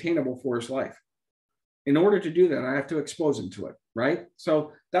him it's attainable for his life. In order to do that, I have to expose him to it, right?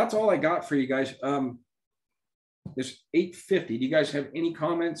 So that's all I got for you guys. It's 8:50. Do you guys have any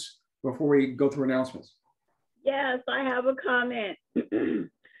comments before we go through announcements? Yes, I have a comment.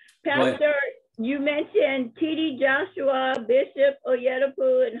 Pastor, you mentioned T.D. Joshua, Bishop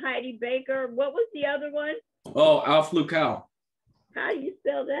Oyedepo, and Heidi Baker. What was the other one? Oh, Alf Lukau. How do you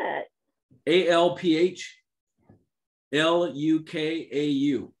spell that?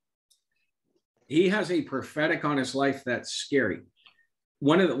 ALPHLUKAU. He has a prophetic on his life that's scary.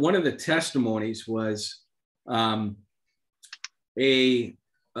 One of the testimonies was they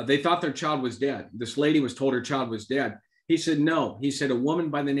thought their child was dead. This lady was told her child was dead. He said, no. He said, a woman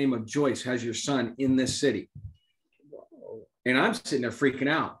by the name of Joyce has your son in this city. And I'm sitting there freaking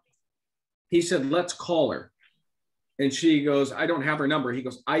out. He said, let's call her. And she goes, I don't have her number. He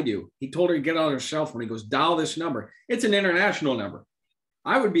goes, I do. He told her to get on her cell phone. He goes, dial this number. It's an international number.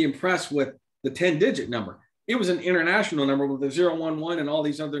 I would be impressed with the 10-digit number. It was an international number with the 011 and all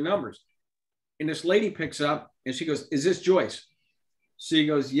these other numbers. And this lady picks up and she goes, is this Joyce? She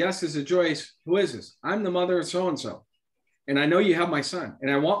goes, yes, this is Joyce. Who is this? I'm the mother of so-and-so. And I know you have my son and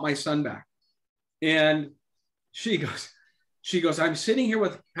I want my son back. And she goes, I'm sitting here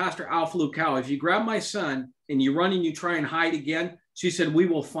with Pastor Alf Lukau. If you grab my son and you run and you try and hide again, she said, we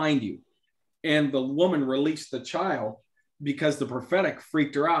will find you. And the woman released the child because the prophetic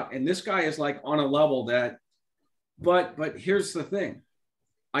freaked her out. And this guy is like on a level that, but here's the thing.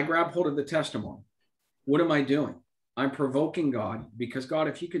 I grab hold of the testimony. What am I doing? I'm provoking God because God,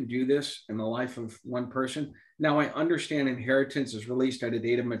 if you can do this in the life of one person, now I understand inheritance is released at a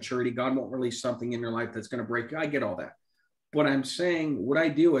date of maturity. God won't release something in your life that's going to break you. I get all that. But I'm saying what I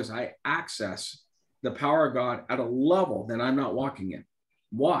do is I access the power of God at a level that I'm not walking in.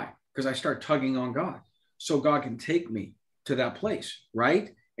 Why? Because I start tugging on God so God can take me to that place,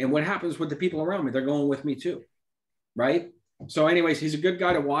 right? And what happens with the people around me? They're going with me too, right? So anyways, he's a good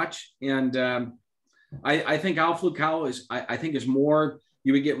guy to watch. And I think Alf Lukau is more,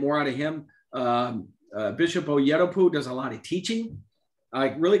 you would get more out of him. Bishop Oyedepo does a lot of teaching.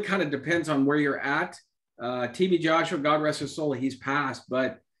 It really kind of depends on where you're at. T.B. Joshua, God rest his soul, he's passed,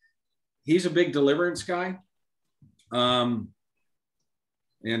 but he's a big deliverance guy. Yeah,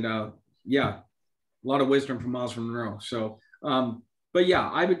 a lot of wisdom from Miles Monroe. So, but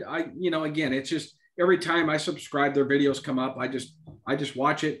yeah, again, it's just every time I subscribe, their videos come up. I just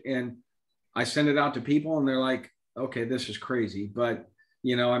watch it and I send it out to people and they're like, okay, this is crazy. But,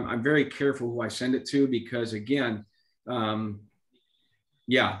 you know, I'm very careful who I send it to because again, when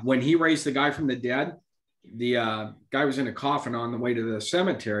he raised the guy from the dead, the guy was in a coffin on the way to the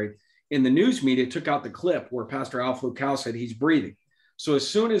cemetery. In the news media took out the clip where Pastor Alf Lukau said he's breathing. So as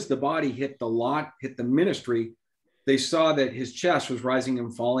soon as the body hit the ministry, they saw that his chest was rising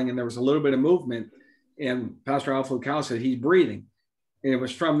and falling and there was a little bit of movement. And Pastor Alf Lukau said he's breathing. And it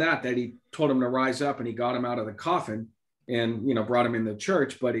was from that he told him to rise up and he got him out of the coffin and, you know, brought him in the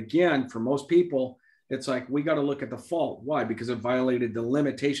church. But again, for most people, it's like, we got to look at the fault. Why? Because it violated the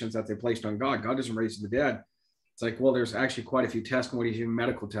limitations that they placed on God. God doesn't raise the dead. It's like, well, there's actually quite a few testimonies, even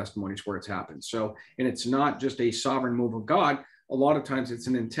medical testimonies where it's happened. So, and it's not just a sovereign move of God. A lot of times it's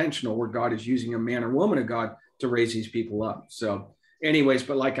an intentional where God is using a man or woman of God to raise these people up. So anyways,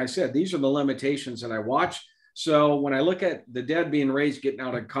 but like I said, these are the limitations that I watch. So when I look at the dead being raised, getting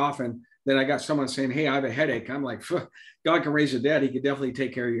out of a coffin, then I got someone saying, hey, I have a headache. I'm like, God can raise the dead. He could definitely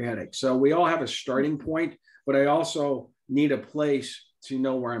take care of your headache. So we all have a starting point, but I also need a place to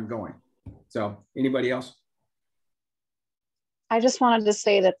know where I'm going. So anybody else? I just wanted to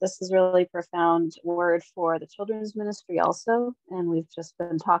say that this is really profound word for the children's ministry also. And we've just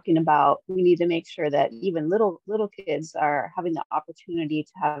been talking about, we need to make sure that even little kids are having the opportunity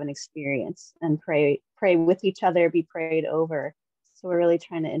to have an experience and pray with each other, be prayed over. So we're really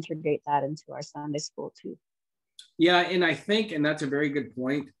trying to integrate that into our Sunday school too. Yeah, and I think, and that's a very good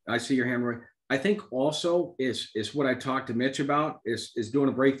point. I see your hand. I think also is what I talked to Mitch about is doing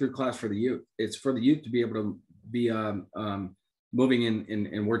a breakthrough class for the youth. It's for the youth to be able to be moving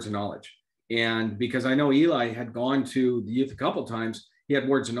in words of knowledge. And because I know Eli had gone to the youth a couple of times, he had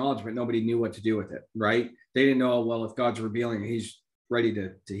words of knowledge, but nobody knew what to do with it, right? They didn't know, well, if God's revealing, he's ready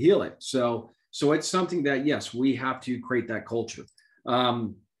to heal it. So it's something that, yes, we have to create that culture.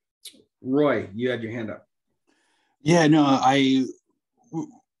 Roy, you had your hand up. Yeah, no, I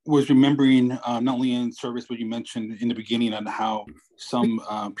was remembering not only in service, but you mentioned in the beginning on how some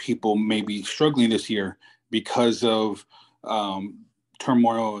people may be struggling this year because of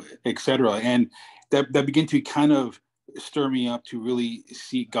turmoil, etc. And that began to kind of stir me up to really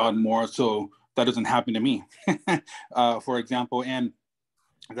seek God more, so that doesn't happen to me, for example. And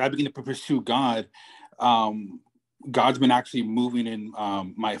as I begin to pursue God, God's been actually moving in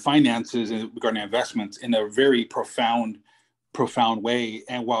my finances and regarding investments in a very profound way.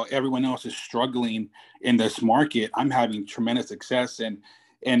 And while everyone else is struggling in this market, I'm having tremendous success. And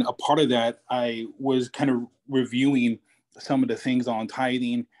a part of that, I was kind of reviewing some of the things on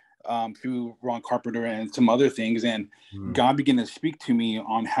tithing through Ron Carpenter and some other things. And God began to speak to me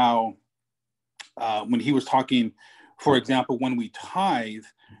on how when he was talking, for example, when we tithe,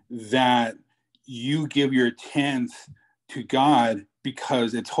 that you give your 10th to God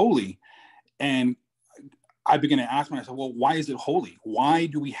because it's holy. And I began to ask myself, well, why is it holy? Why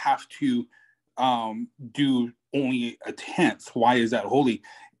do we have to do only a 10th? Why is that holy?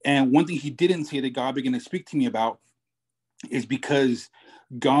 And one thing he didn't say that God began to speak to me about is because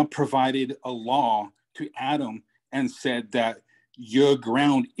God provided a law to Adam and said that your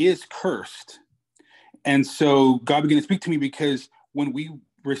ground is cursed. And so God began to speak to me because when we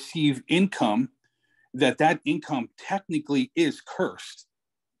receive income, that income technically is cursed.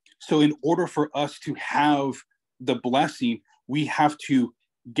 So in order for us to have the blessing, we have to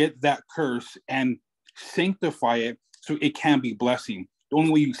get that curse and sanctify it so it can be blessing. The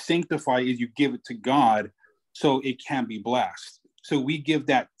only way you sanctify is you give it to God so it can be blessed. So we give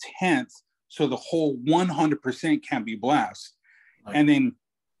that 10th so the whole 100% can be blessed. And then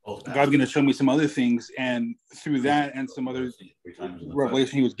God's going to show me some other things. And through that and some other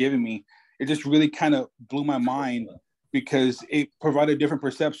revelation he was giving me, it just really kind of blew my mind because it provided a different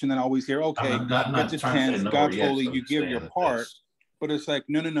perception than I always hear. Okay, get the 10th, God's holy, you give your part. But it's like,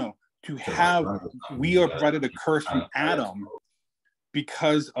 no. We are provided a curse from Adam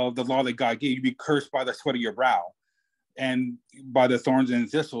because of the law that God gave. You be cursed by the sweat of your brow and by the thorns and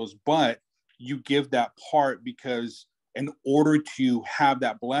thistles. But you give that part because in order to have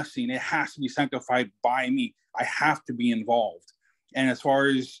that blessing, it has to be sanctified by me. I have to be involved. And as far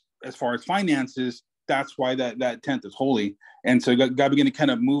as finances, that's why that 10th is holy. And so God began to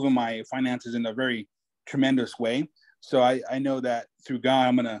kind of move in my finances in a very tremendous way. So I know that through God,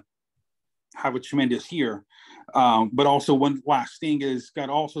 I'm going to have a tremendous year. But also one last thing is God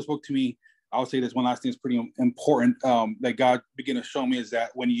also spoke to me. I'll say this one last thing is pretty important that God began to show me is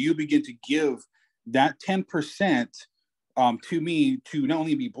that when you begin to give that 10% to me to not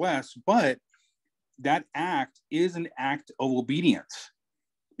only be blessed, but that act is an act of obedience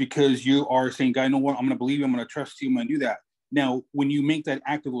because you are saying, God, you know what? I'm going to believe you. I'm going to trust you. I'm going to do that. Now, when you make that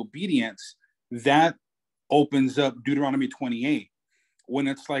act of obedience, that opens up Deuteronomy 28, when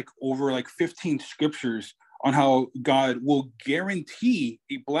it's like over like 15 scriptures on how God will guarantee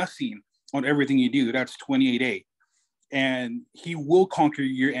a blessing on everything you do. That's 28:8. And he will conquer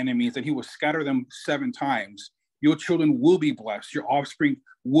your enemies and he will scatter them 7 times. Your children will be blessed. Your offspring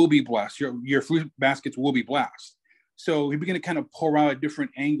will be blessed. Your fruit baskets will be blessed. So he began to kind of pour out a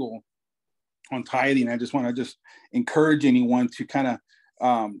different angle on tithing. I just want to encourage anyone to kind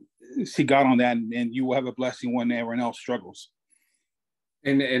of see God on that, and you will have a blessing when everyone else struggles.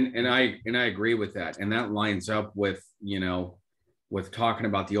 And I agree with that. And that lines up with, with talking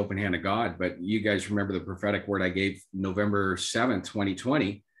about the open hand of God. But you guys remember the prophetic word I gave November 7th,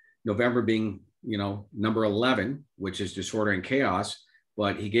 2020, November being, number 11, which is disorder and chaos.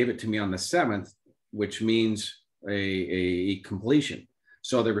 But he gave it to me on the 7th, which means a completion.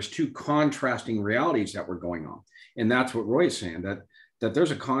 So there was 2 contrasting realities that were going on. And that's what Roy is saying, that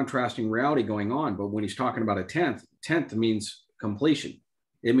there's a contrasting reality going on. But when he's talking about a 10th means completion.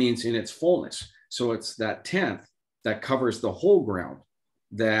 It means in its fullness. So it's that 10th that covers the whole ground,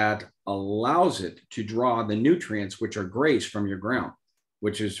 that allows it to draw the nutrients, which are grace from your ground,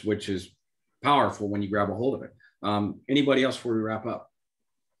 which is powerful when you grab a hold of it. Anybody else before we wrap up?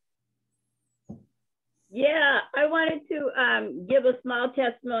 Yeah, I wanted to give a small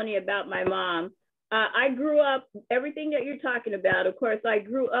testimony about my mom. I grew up, everything that you're talking about, of course, I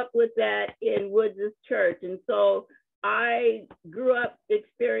grew up with that in Woods' church. And so I grew up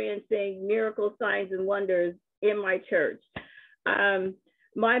experiencing miracle signs and wonders in my church.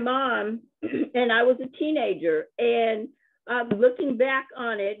 My mom, and I was a teenager, and looking back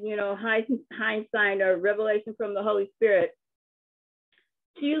on it, you know, hindsight or revelation from the Holy Spirit,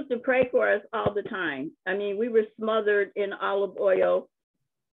 she used to pray for us all the time. I mean, we were smothered in olive oil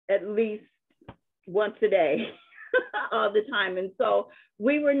at least once a day, all the time. And so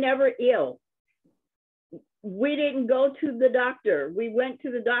we were never ill. We didn't go to the doctor. We went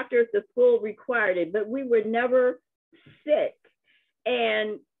to the doctor if the school required it, but we were never sick.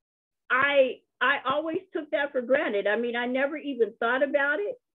 And I always took that for granted. I mean, I never even thought about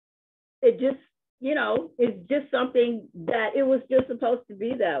it. It just, you know, it's just something that it was just supposed to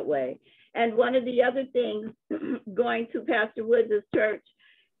be that way. And one of the other things going to Pastor Woods' church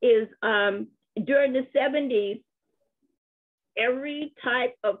is during the 70s, every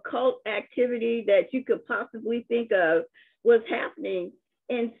type of cult activity that you could possibly think of was happening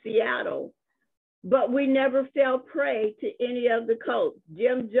in Seattle. But we never fell prey to any of the cults.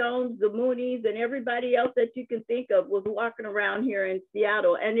 Jim Jones, the Moonies, and everybody else that you can think of was walking around here in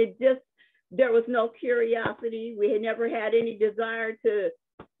Seattle. And it just, there was no curiosity. We had never had any desire to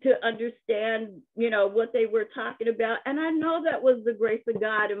understand, you know, what they were talking about. And I know that was the grace of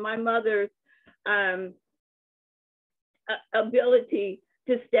God and my mother's ability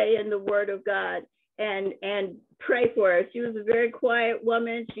to stay in the Word of God and pray for us. She was a very quiet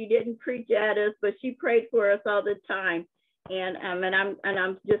woman. She didn't preach at us, but she prayed for us all the time. And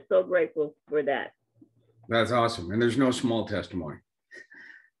I'm just so grateful for that. That's awesome. And there's no small testimony.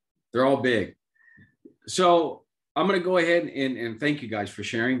 They're all big. So I'm going to go ahead and thank you guys for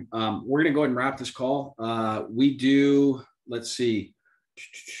sharing. We're going to go ahead and wrap this call. We do, let's see.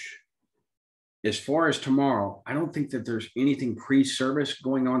 As far as tomorrow, I don't think that there's anything pre-service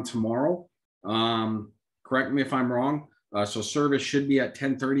going on tomorrow. Correct me if I'm wrong. So service should be at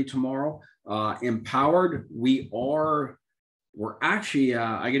 10:30 tomorrow. Empowered, we're actually,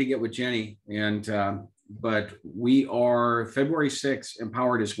 I got to get with Jenny, but we are February 6th,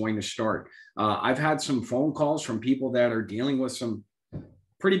 Empowered is going to start. I've had some phone calls from people that are dealing with some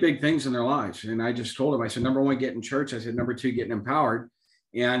pretty big things in their lives. And I just told them, I said, number one, get in church. I said, number two, getting empowered.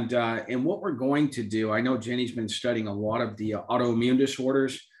 And what we're going to do, I know Jenny's been studying a lot of the autoimmune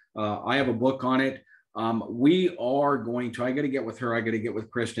disorders. I have a book on it. We are going to, I got to get with her. I got to get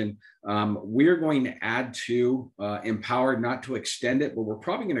with Kristen. We're going to add to Empowered, not to extend it, but we're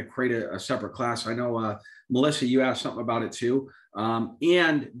probably going to create a separate class. I know, Melissa, you asked something about it too.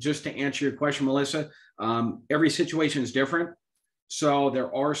 And just to answer your question, Melissa, every situation is different. So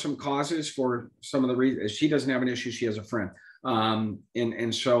there are some causes for some of the reasons. She doesn't have an issue. She has a friend.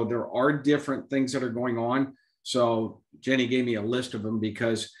 And so there are different things that are going on. So Jenny gave me a list of them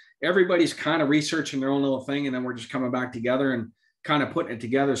because everybody's kind of researching their own little thing. And then we're just coming back together and kind of putting it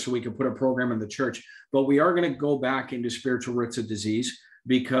together so we can put a program in the church. But we are going to go back into spiritual roots of disease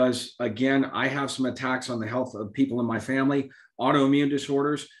because, again, I have some attacks on the health of people in my family, autoimmune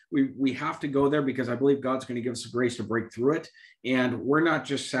disorders. We have to go there because I believe God's going to give us the grace to break through it. And we're not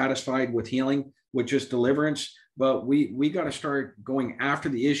just satisfied with healing, with just deliverance, but we got to start going after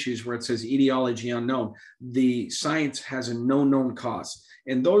the issues where it says etiology unknown. The science has a no known cause.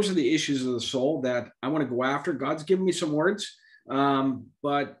 And those are the issues of the soul that I want to go after. God's given me some words,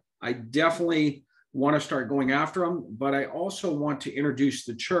 but I definitely want to start going after them. But I also want to introduce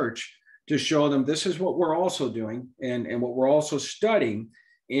the church to show them this is what we're also doing and what we're also studying.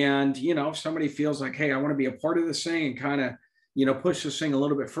 And, you know, if somebody feels like, hey, I want to be a part of this thing and kind of, you know, push this thing a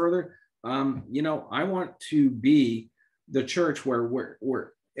little bit further, you know, I want to be the church where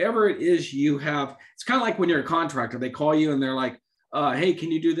wherever it is you have, it's kind of like when you're a contractor, they call you and they're like, hey,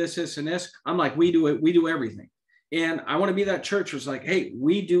 can you do this, this, and this? I'm like, we do it. We do everything. And I want to be that church who's like, hey,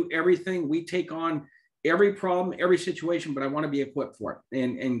 we do everything. We take on every problem, every situation, but I want to be equipped for it.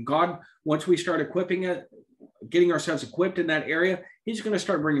 And God, once we start equipping it, getting ourselves equipped in that area, he's going to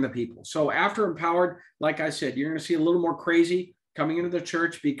start bringing the people. So after Empowered, like I said, you're going to see a little more crazy coming into the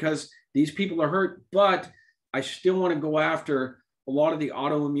church because these people are hurt, but I still want to go after a lot of the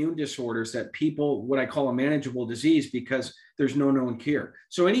autoimmune disorders that people, what I call a manageable disease, because there's no known cure.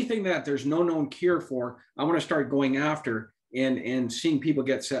 So anything that there's no known cure for, I want to start going after and seeing people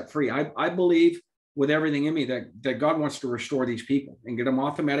get set free. I believe with everything in me that God wants to restore these people and get them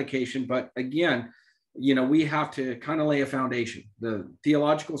off the medication. But again, you know, we have to kind of lay a foundation, the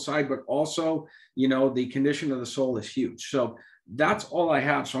theological side, but also, you know, the condition of the soul is huge. So that's all I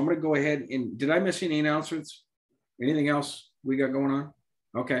have. So I'm going to go ahead and did I miss any announcements? Anything else we got going on?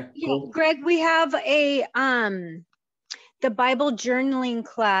 Okay, cool. Yeah, Greg, we have a the Bible journaling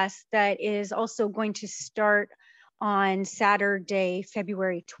class that is also going to start on Saturday,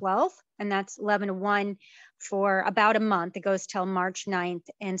 February 12th, and that's 11 to 1 for about a month. It goes till March 9th.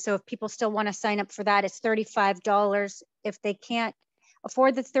 And so if people still want to sign up for that, it's $35. If they can't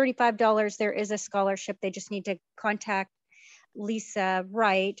afford the $35, there is a scholarship. They just need to contact Lisa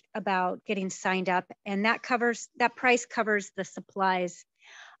Wright about getting signed up, and that price covers the supplies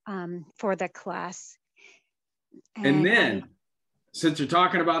for the class. And then, since you're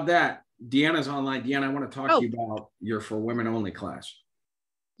talking about that, Deanna's online. Deanna, I want to talk to you about your For Women Only class.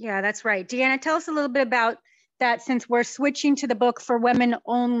 Yeah, that's right. Deanna, tell us a little bit about that, since we're switching to the book For Women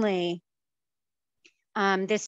Only this